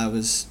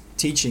was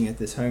teaching at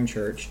this home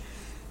church,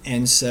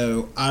 and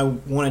so I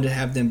wanted to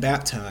have them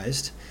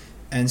baptized,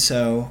 and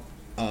so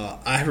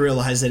I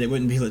realized that it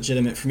wouldn't be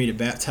legitimate for me to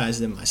baptize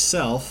them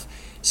myself.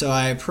 So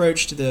I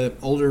approached the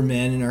older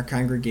men in our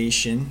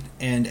congregation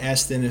and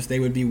asked them if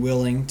they would be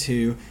willing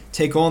to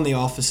take on the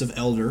office of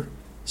elder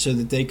so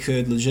that they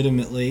could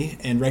legitimately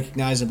and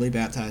recognizably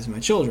baptize my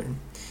children.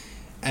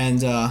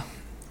 And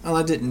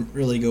that didn't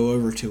really go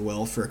over too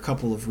well for a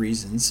couple of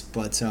reasons,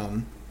 but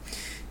I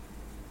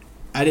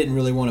didn't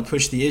really want to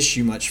push the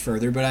issue much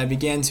further, but I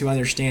began to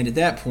understand at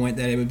that point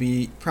that it would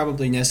be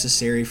probably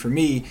necessary for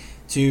me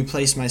to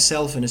place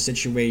myself in a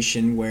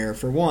situation where,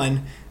 for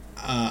one,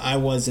 I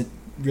wasn't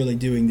really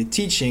doing the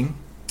teaching,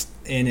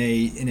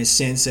 in a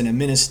sense, in a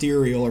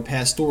ministerial or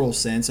pastoral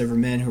sense, over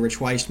men who were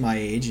twice my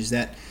age, is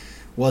that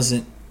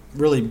wasn't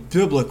really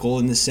biblical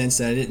in the sense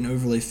that I didn't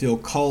overly feel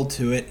called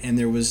to it, and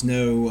there was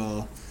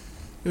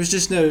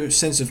just no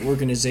sense of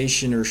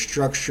organization or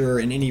structure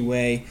in any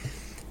way.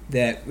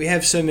 That we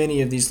have so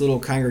many of these little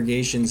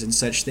congregations and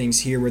such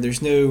things here where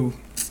there's no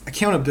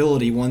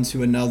accountability one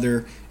to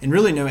another and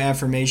really no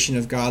affirmation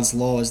of God's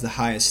law as the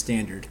highest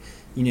standard.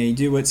 You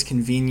do what's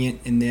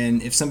convenient, and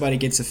then if somebody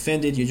gets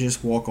offended, you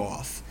just walk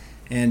off.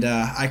 And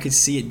I could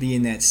see it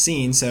being that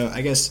scene, so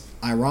I guess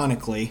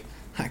ironically,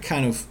 I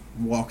kind of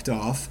walked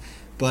off.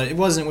 But it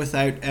wasn't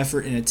without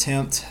effort and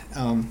attempt.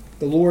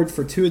 The Lord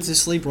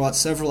fortuitously brought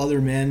several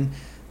other men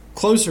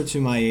closer to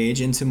my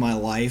age into my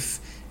life,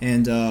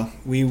 and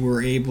we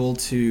were able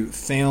to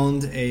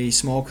found a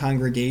small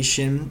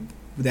congregation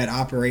that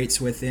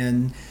operates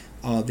within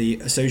the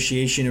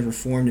Association of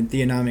Reformed and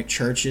Theonomic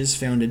Churches,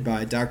 founded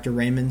by Dr.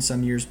 Raymond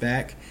some years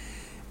back.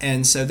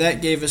 And so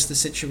that gave us the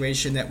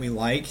situation that we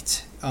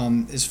liked,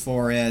 as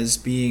far as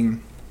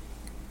being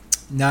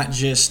not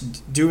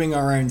just doing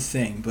our own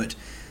thing, but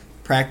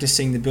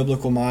practicing the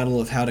biblical model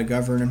of how to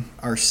govern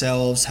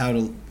ourselves,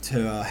 how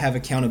to have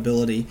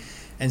accountability.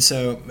 And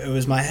so it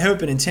was my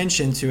hope and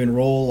intention to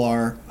enroll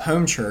our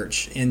home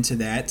church into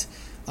that.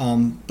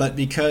 But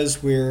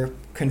because we're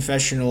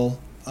confessional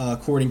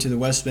according to the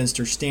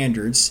Westminster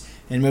standards,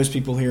 and most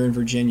people here in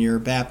Virginia are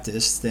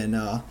Baptists,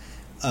 then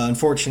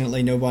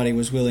unfortunately nobody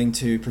was willing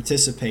to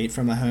participate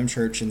from my home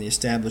church in the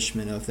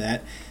establishment of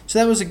that. So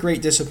that was a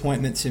great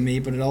disappointment to me,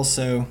 but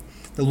the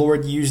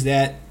Lord used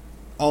that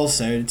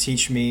also to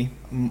teach me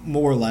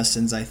more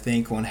lessons, I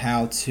think, on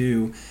how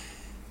to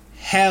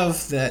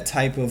have that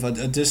type of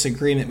a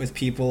disagreement with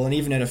people, and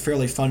even at a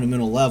fairly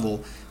fundamental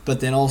level, but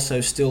then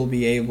also still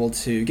be able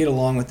to get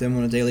along with them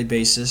on a daily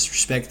basis,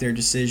 respect their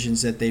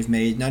decisions that they've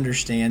made, and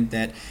understand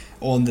that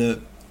on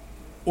the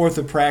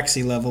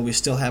orthopraxy level, we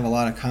still have a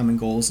lot of common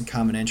goals and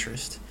common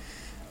interest.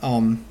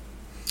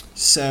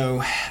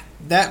 So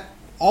that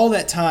all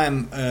that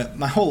time,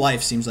 my whole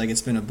life seems like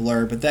it's been a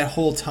blur, but that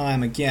whole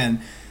time,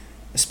 again,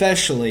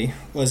 especially,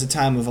 was a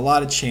time of a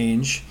lot of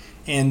change.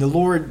 And the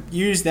Lord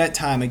used that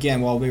time,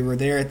 again, while we were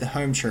there at the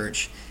home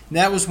church. And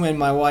that was when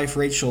my wife,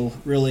 Rachel,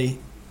 really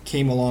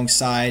came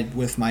alongside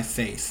with my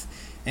faith.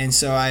 And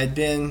so I had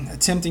been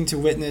attempting to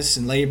witness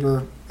and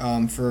labor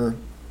for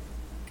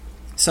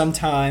some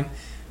time,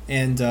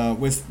 and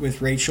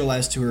with Rachel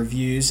as to her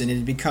views. And it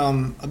had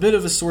become a bit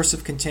of a source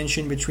of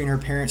contention between her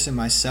parents and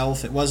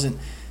myself. It wasn't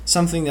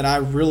something that I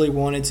really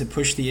wanted to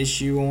push the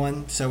issue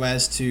on so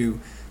as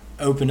to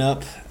open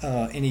up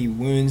any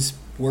wounds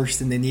worse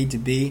than they need to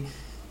be.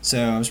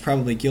 So I was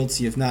probably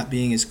guilty of not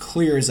being as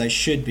clear as I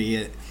should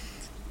be.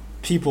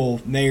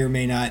 People may or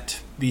may not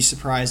be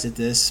surprised at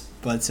this,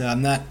 but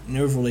I'm not an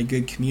overly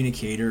good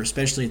communicator,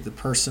 especially at the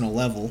personal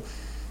level.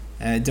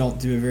 I don't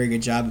do a very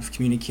good job of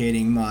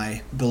communicating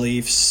my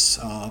beliefs,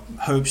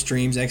 hopes,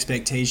 dreams,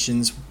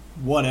 expectations,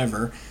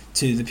 whatever,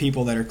 to the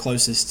people that are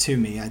closest to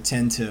me. I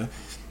tend to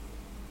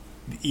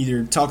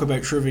either talk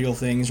about trivial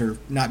things or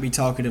not be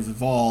talkative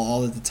at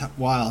all at the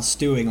while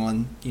stewing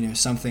on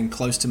something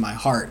close to my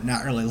heart,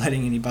 not really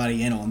letting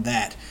anybody in on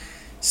that.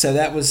 So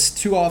that was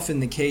too often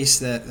the case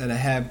that I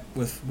had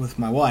with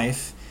my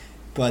wife.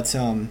 But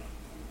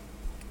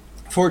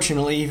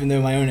fortunately, even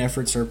though my own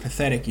efforts are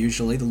pathetic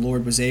usually, the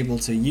Lord was able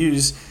to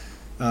use,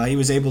 he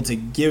was able to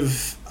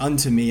give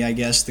unto me, I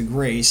guess, the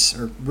grace,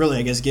 or really,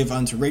 I guess, give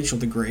unto Rachel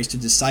the grace to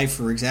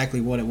decipher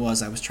exactly what it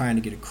was I was trying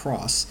to get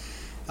across.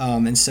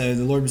 And so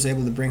the Lord was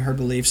able to bring her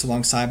beliefs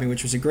alongside me,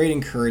 which was a great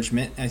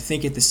encouragement. I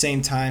think at the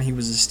same time he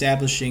was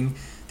establishing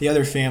the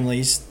other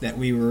families that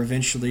we were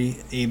eventually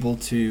able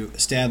to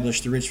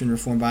establish the Richmond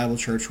Reformed Bible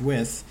Church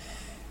with.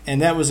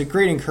 And that was a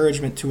great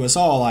encouragement to us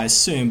all, I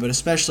assume, but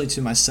especially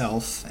to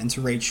myself and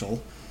to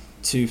Rachel,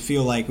 to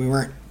feel like we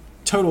weren't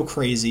total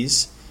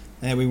crazies,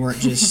 that we weren't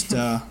just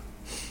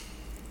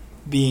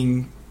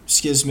being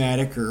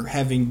schismatic or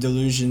having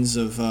delusions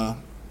of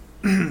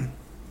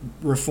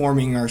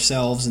reforming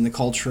ourselves and the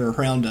culture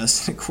around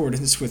us in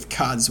accordance with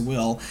God's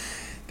will,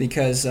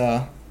 because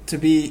to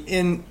be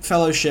in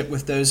fellowship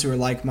with those who are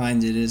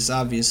like-minded is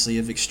obviously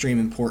of extreme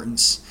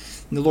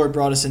importance. And the Lord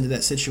brought us into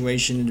that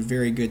situation at a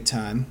very good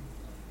time.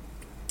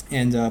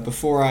 And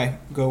before I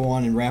go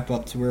on and wrap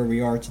up to where we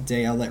are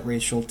today, I'll let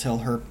Rachel tell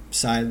her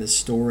side of the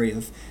story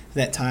of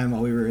that time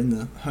while we were in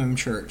the home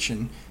church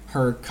and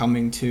her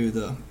coming to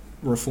the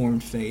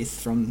Reformed faith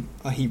from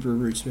a Hebrew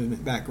roots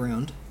movement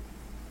background.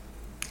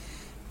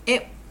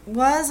 It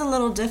was a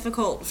little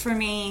difficult for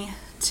me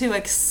to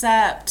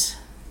accept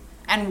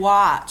and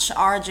watch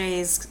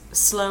RJ's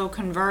slow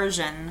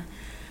conversion.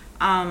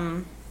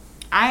 I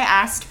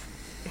asked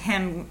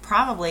him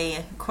probably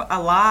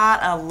a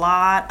lot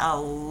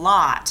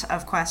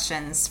of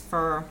questions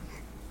for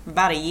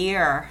about a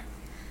year,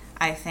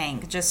 I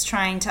think, just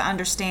trying to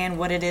understand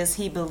what it is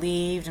he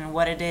believed and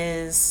what it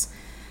is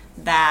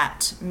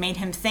that made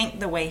him think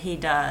the way he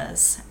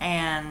does.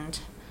 And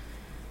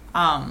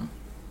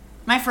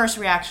my first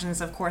reactions,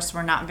 of course,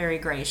 were not very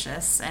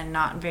gracious and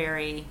not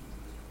very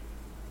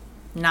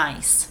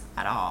nice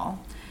at all.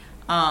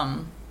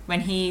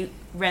 When he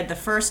read the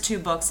first 2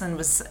 books and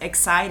was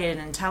excited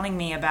and telling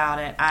me about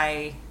it,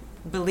 I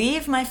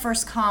believe my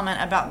first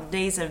comment about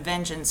Days of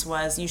Vengeance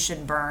was, you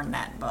should burn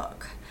that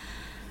book.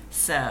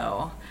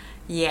 So,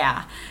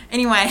 yeah.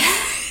 Anyway,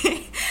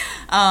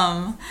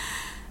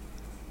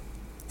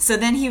 so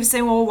then he would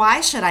say, well,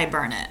 why should I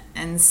burn it?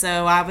 And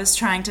so I was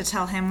trying to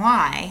tell him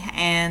why.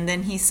 And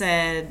then he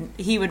said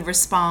he would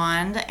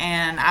respond,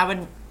 and I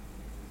would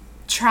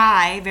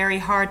try very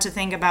hard to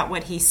think about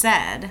what he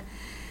said.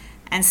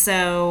 And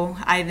so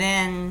I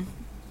then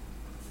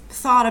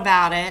thought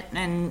about it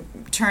and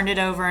turned it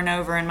over and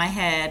over in my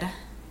head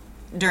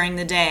during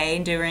the day,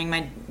 during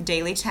my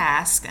daily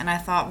task. And I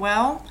thought,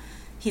 well,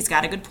 he's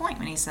got a good point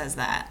when he says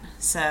that.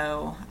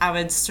 So I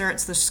would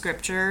search the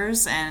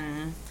scriptures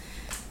and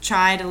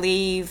try to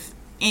leave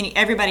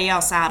everybody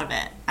else out of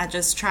it. I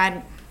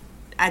tried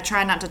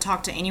not to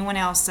talk to anyone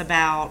else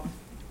about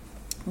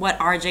what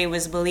RJ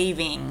was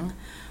believing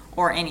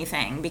or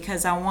anything,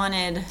 because I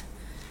wanted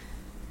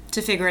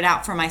to figure it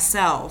out for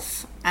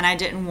myself, and I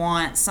didn't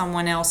want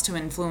someone else to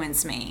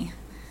influence me.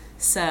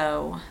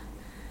 So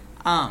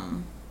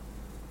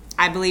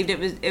I believed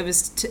it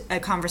was a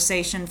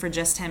conversation for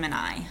just him and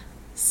I.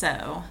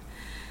 So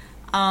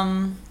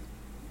one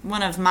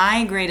of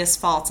my greatest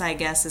faults, I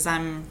guess, is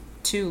I'm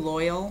too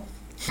loyal.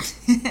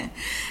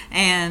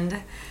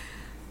 And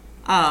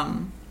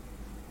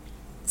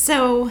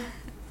so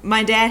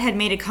my dad had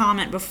made a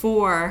comment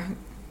before,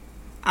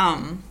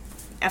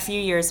 a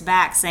few years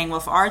back, saying, well,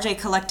 if RJ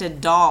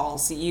collected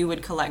dolls, you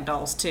would collect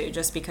dolls too,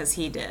 just because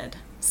he did.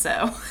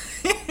 So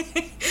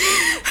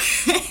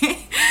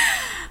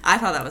I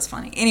thought that was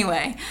funny.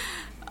 Anyway,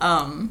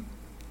 I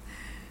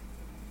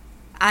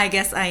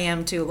guess I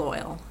am too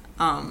loyal.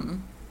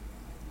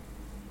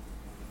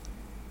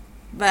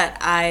 But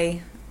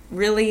I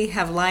really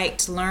have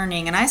liked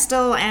learning, and I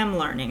still am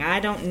learning. I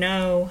don't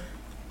know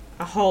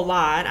a whole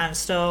lot.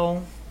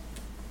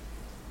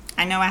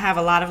 I know I have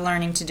a lot of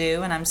learning to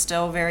do, and I'm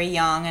still very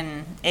young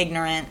and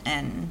ignorant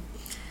and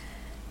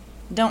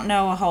don't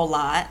know a whole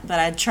lot, but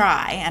I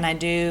try, and I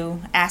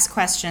do ask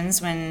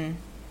questions when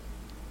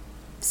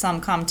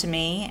some come to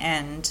me,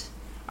 and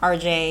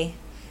RJ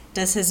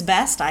does his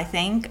best, I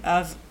think,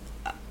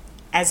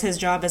 as his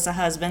job as a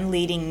husband,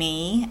 leading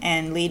me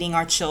and leading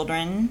our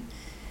children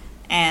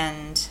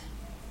and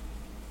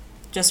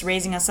just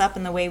raising us up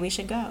in the way we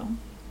should go.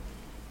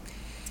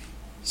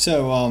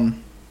 So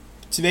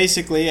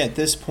basically at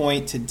this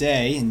point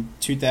today, in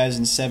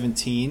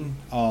 2017,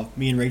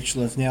 me and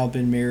Rachel have now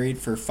been married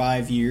for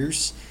 5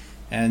 years,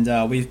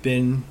 and we've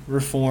been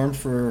reformed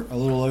for a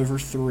little over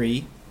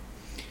 3,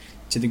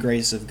 to the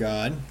grace of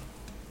God.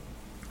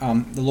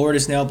 The Lord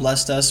has now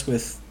blessed us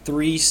with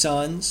 3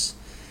 sons.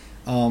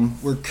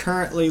 We're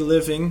currently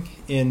living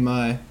in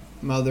my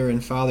mother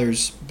and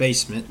father's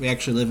basement. We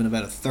actually live in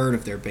about a third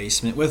of their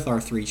basement with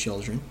our 3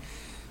 children,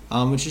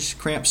 which is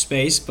cramped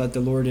space, but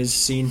the Lord has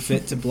seen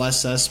fit to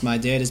bless us. My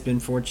dad has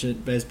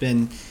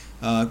been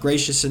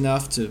gracious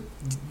enough to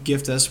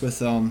gift us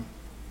with a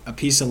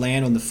piece of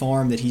land on the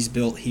farm that he's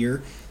built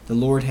here. The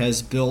Lord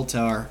has built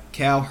our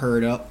cow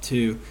herd up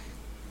to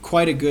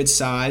quite a good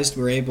size.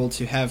 We're able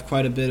to have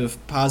quite a bit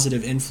of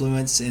positive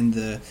influence in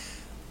the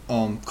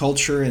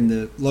culture and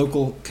the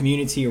local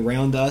community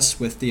around us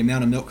with the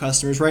amount of milk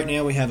customers. Right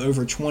now we have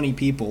over 20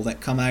 people that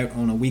come out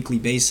on a weekly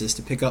basis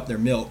to pick up their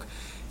milk.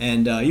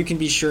 And you can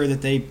be sure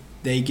that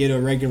they get a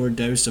regular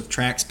dose of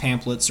tracts,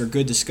 pamphlets, or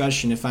good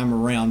discussion if I'm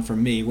around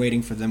from me,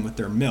 waiting for them with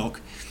their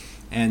milk.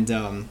 And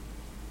the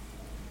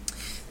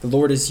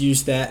Lord has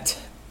used that,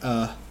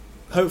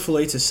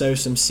 hopefully, to sow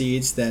some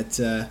seeds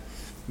that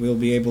we'll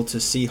be able to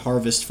see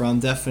harvest from.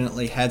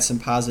 Definitely had some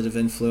positive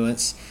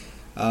influence.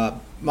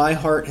 My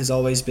heart has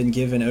always been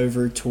given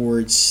over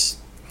towards,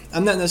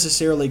 I'm not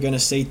necessarily going to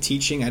say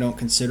teaching. I don't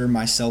consider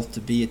myself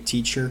to be a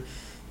teacher.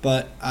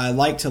 But I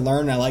like to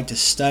learn, I like to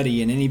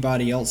study, and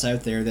anybody else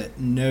out there that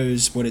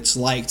knows what it's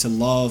like to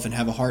love and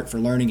have a heart for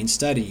learning and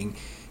studying,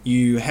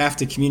 you have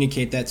to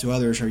communicate that to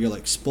others or you'll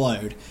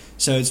explode.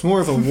 So it's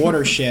more of a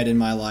watershed in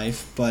my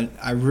life, but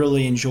I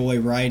really enjoy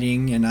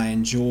writing and I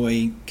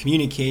enjoy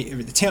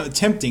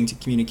attempting to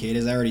communicate.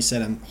 As I already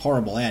said, I'm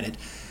horrible at it.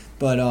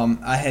 But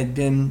I had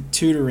been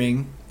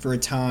tutoring for a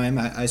time.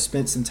 I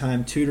spent some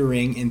time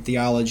tutoring in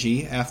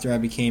theology after I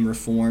became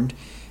Reformed,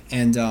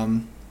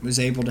 and was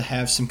able to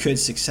have some good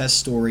success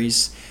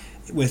stories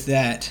with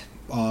that,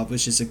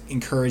 which is an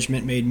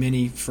encouragement. Made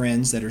many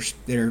friends that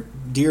are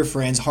dear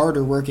friends,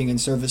 harder working in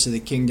service of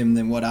the kingdom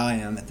than what I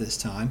am at this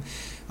time,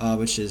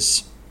 which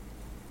is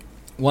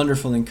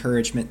wonderful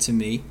encouragement to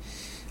me.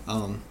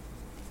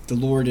 The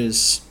Lord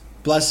is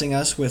blessing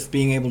us with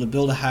being able to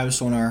build a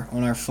house on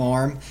our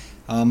farm.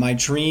 My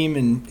dream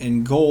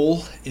and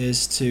goal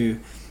is to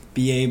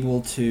be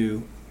able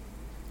to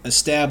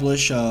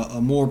establish a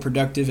more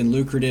productive and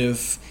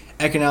lucrative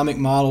economic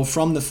model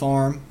from the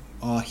farm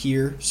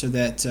here, so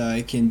that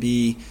it can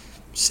be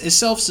as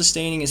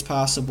self-sustaining as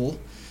possible,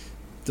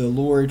 the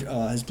Lord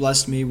has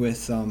blessed me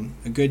with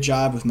a good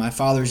job with my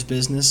father's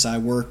business. I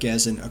work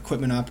as an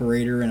equipment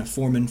operator and a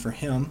foreman for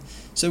him.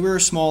 So we're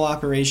a small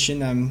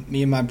operation.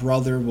 Me and my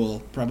brother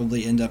will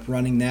probably end up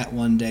running that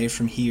one day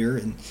from here.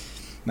 And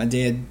my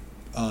dad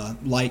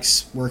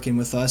likes working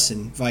with us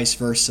and vice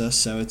versa.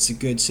 So it's a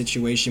good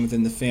situation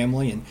within the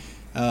family. And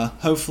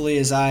hopefully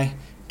as I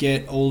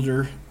get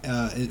older,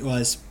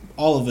 as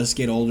all of us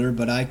get older,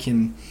 but I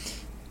can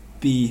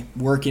be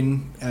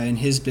working in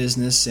his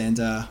business, and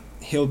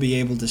he'll be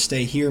able to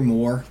stay here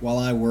more while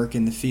I work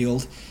in the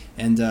field,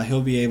 and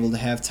he'll be able to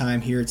have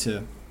time here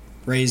to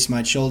raise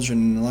my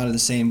children in a lot of the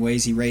same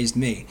ways he raised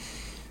me.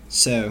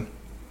 So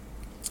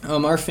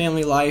our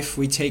family life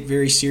we take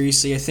very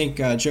seriously. I think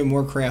Joe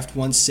Morecraft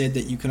once said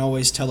that you can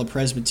always tell a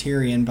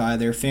Presbyterian by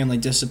their family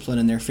discipline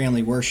and their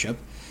family worship,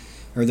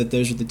 or that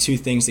those are the two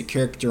things that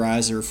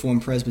characterize a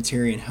Reformed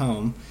Presbyterian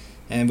home.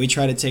 And we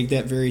try to take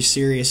that very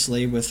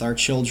seriously with our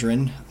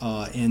children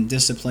in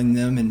disciplining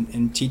them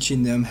and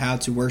teaching them how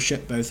to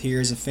worship, both here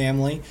as a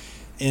family,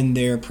 in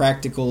their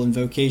practical and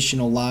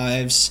vocational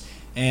lives,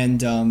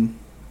 and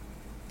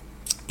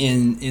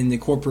in the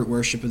corporate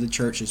worship of the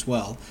church as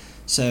well.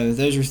 So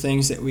those are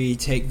things that we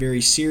take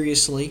very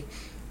seriously.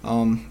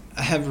 I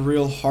have a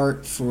real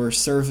heart for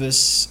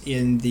service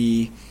in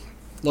the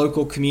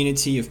local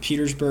community of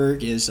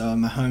Petersburg, is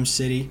my home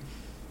city.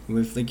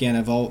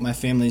 My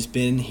family's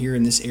been here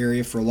in this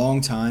area for a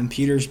long time.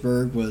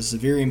 Petersburg was a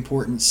very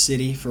important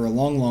city for a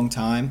long, long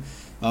time.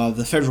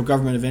 The federal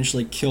government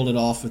eventually killed it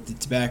off with the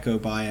tobacco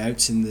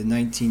buyouts in the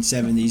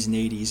 1970s and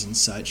 80s and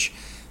such.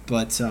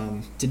 But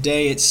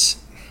today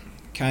it's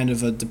kind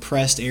of a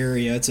depressed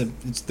area.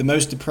 It's the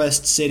most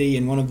depressed city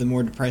and one of the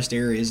more depressed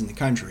areas in the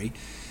country.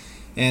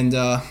 And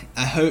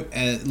I hope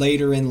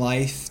later in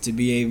life to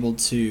be able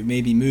to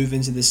maybe move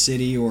into the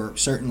city, or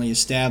certainly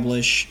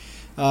establish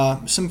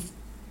some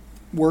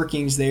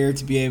workings there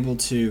to be able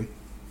to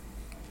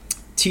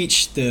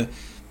teach a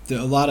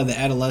lot of the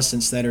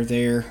adolescents that are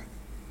there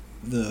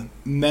the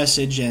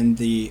message and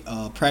the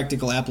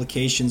practical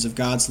applications of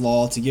God's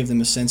law, to give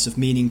them a sense of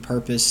meaning,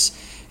 purpose,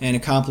 and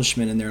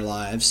accomplishment in their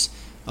lives.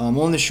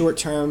 On the short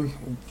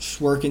term, just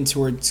working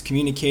towards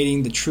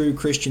communicating the true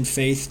Christian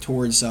faith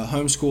towards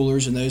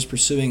homeschoolers and those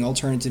pursuing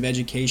alternative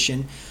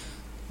education.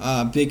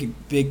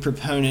 Big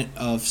proponent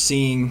of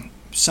seeing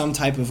some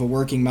type of a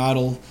working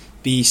model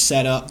be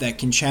set up that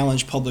can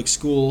challenge public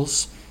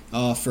schools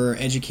for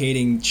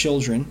educating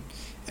children,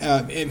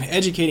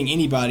 educating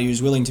anybody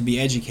who's willing to be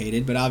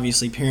educated, but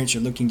obviously parents are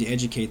looking to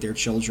educate their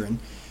children.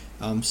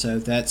 So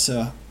that's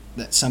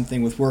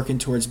something with working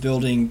towards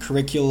building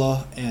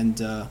curricula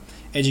and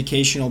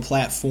educational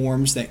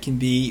platforms that can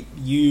be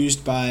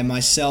used by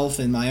myself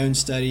in my own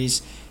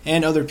studies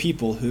and other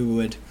people who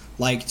would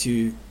like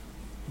to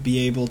be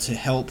able to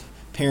help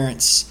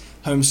parents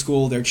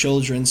homeschool their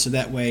children, so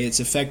that way it's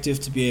effective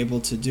to be able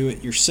to do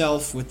it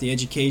yourself with the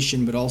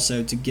education, but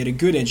also to get a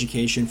good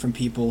education from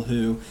people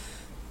who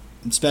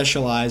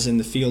specialize in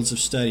the fields of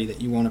study that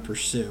you want to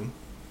pursue.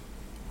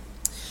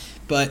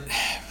 But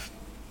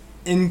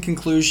in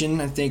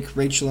conclusion, I think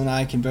Rachel and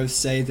I can both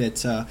say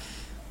that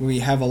we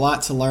have a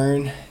lot to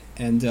learn,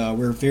 and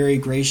we're very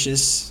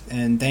gracious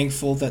and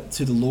thankful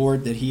to the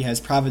Lord that He has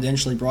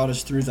providentially brought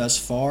us through thus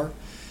far.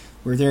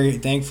 We're very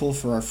thankful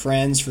for our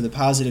friends, for the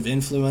positive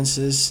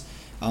influences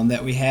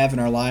that we have in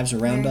our lives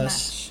around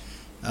us.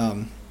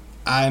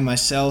 I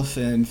myself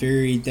am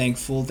very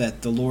thankful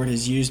that the Lord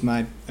has used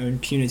my own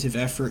punitive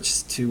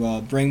efforts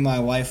to bring my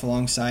wife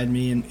alongside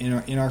me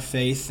in our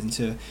faith, and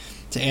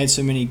to add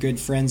so many good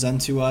friends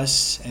unto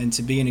us, and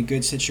to be in a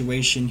good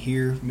situation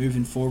here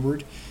moving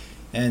forward.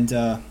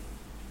 And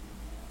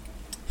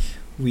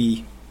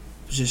we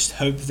just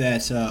hope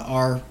that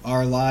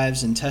our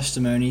lives and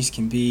testimonies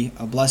can be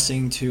a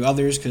blessing to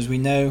others, because we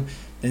know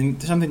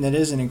that something that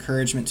is an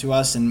encouragement to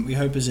us, and we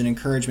hope is an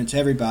encouragement to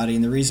everybody.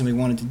 And the reason we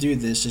wanted to do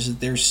this is that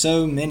there's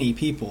so many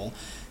people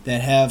that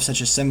have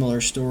such a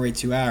similar story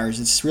to ours.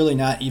 It's really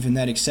not even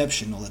that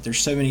exceptional that there's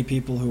so many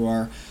people who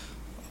are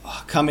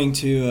coming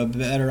to a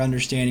better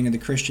understanding of the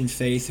Christian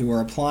faith, who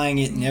are applying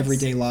it in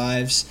everyday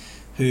lives,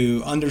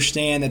 who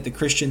understand that the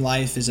Christian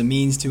life is a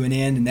means to an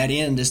end, and that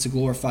end is to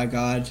glorify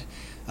God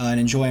and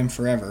enjoy Him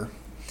forever.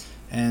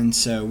 And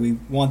so we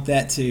want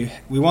that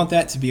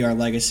to be our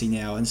legacy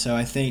now. And so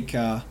I think,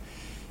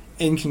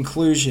 in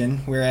conclusion,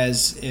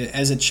 whereas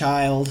as a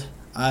child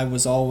I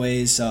was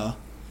always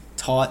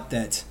taught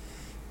that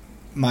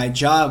my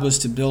job was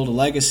to build a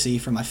legacy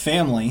for my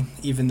family,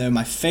 even though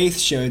my faith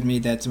showed me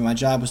that my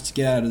job was to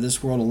get out of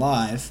this world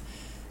alive,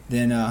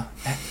 then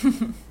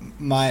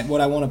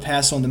what I want to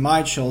pass on to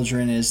my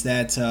children is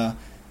that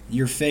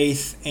your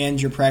faith and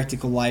your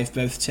practical life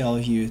both tell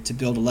you to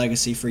build a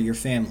legacy for your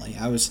family.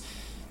 I was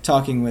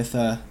talking with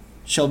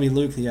Shelby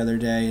Luke the other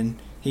day, and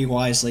he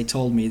wisely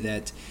told me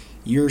that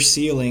your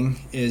ceiling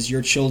is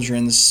your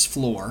children's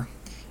floor,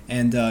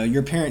 and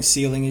your parents'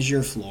 ceiling is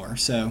your floor.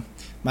 So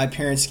my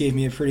parents gave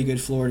me a pretty good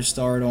floor to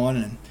start on,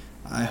 and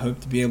I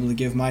hope to be able to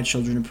give my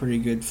children a pretty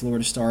good floor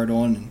to start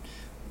on, and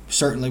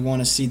certainly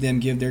want to see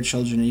them give their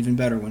children an even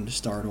better one to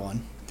start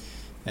on.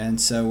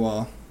 And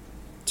so,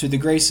 to the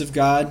grace of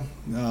God,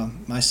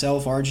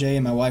 myself, RJ,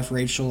 and my wife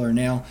Rachel are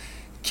now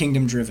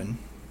kingdom driven.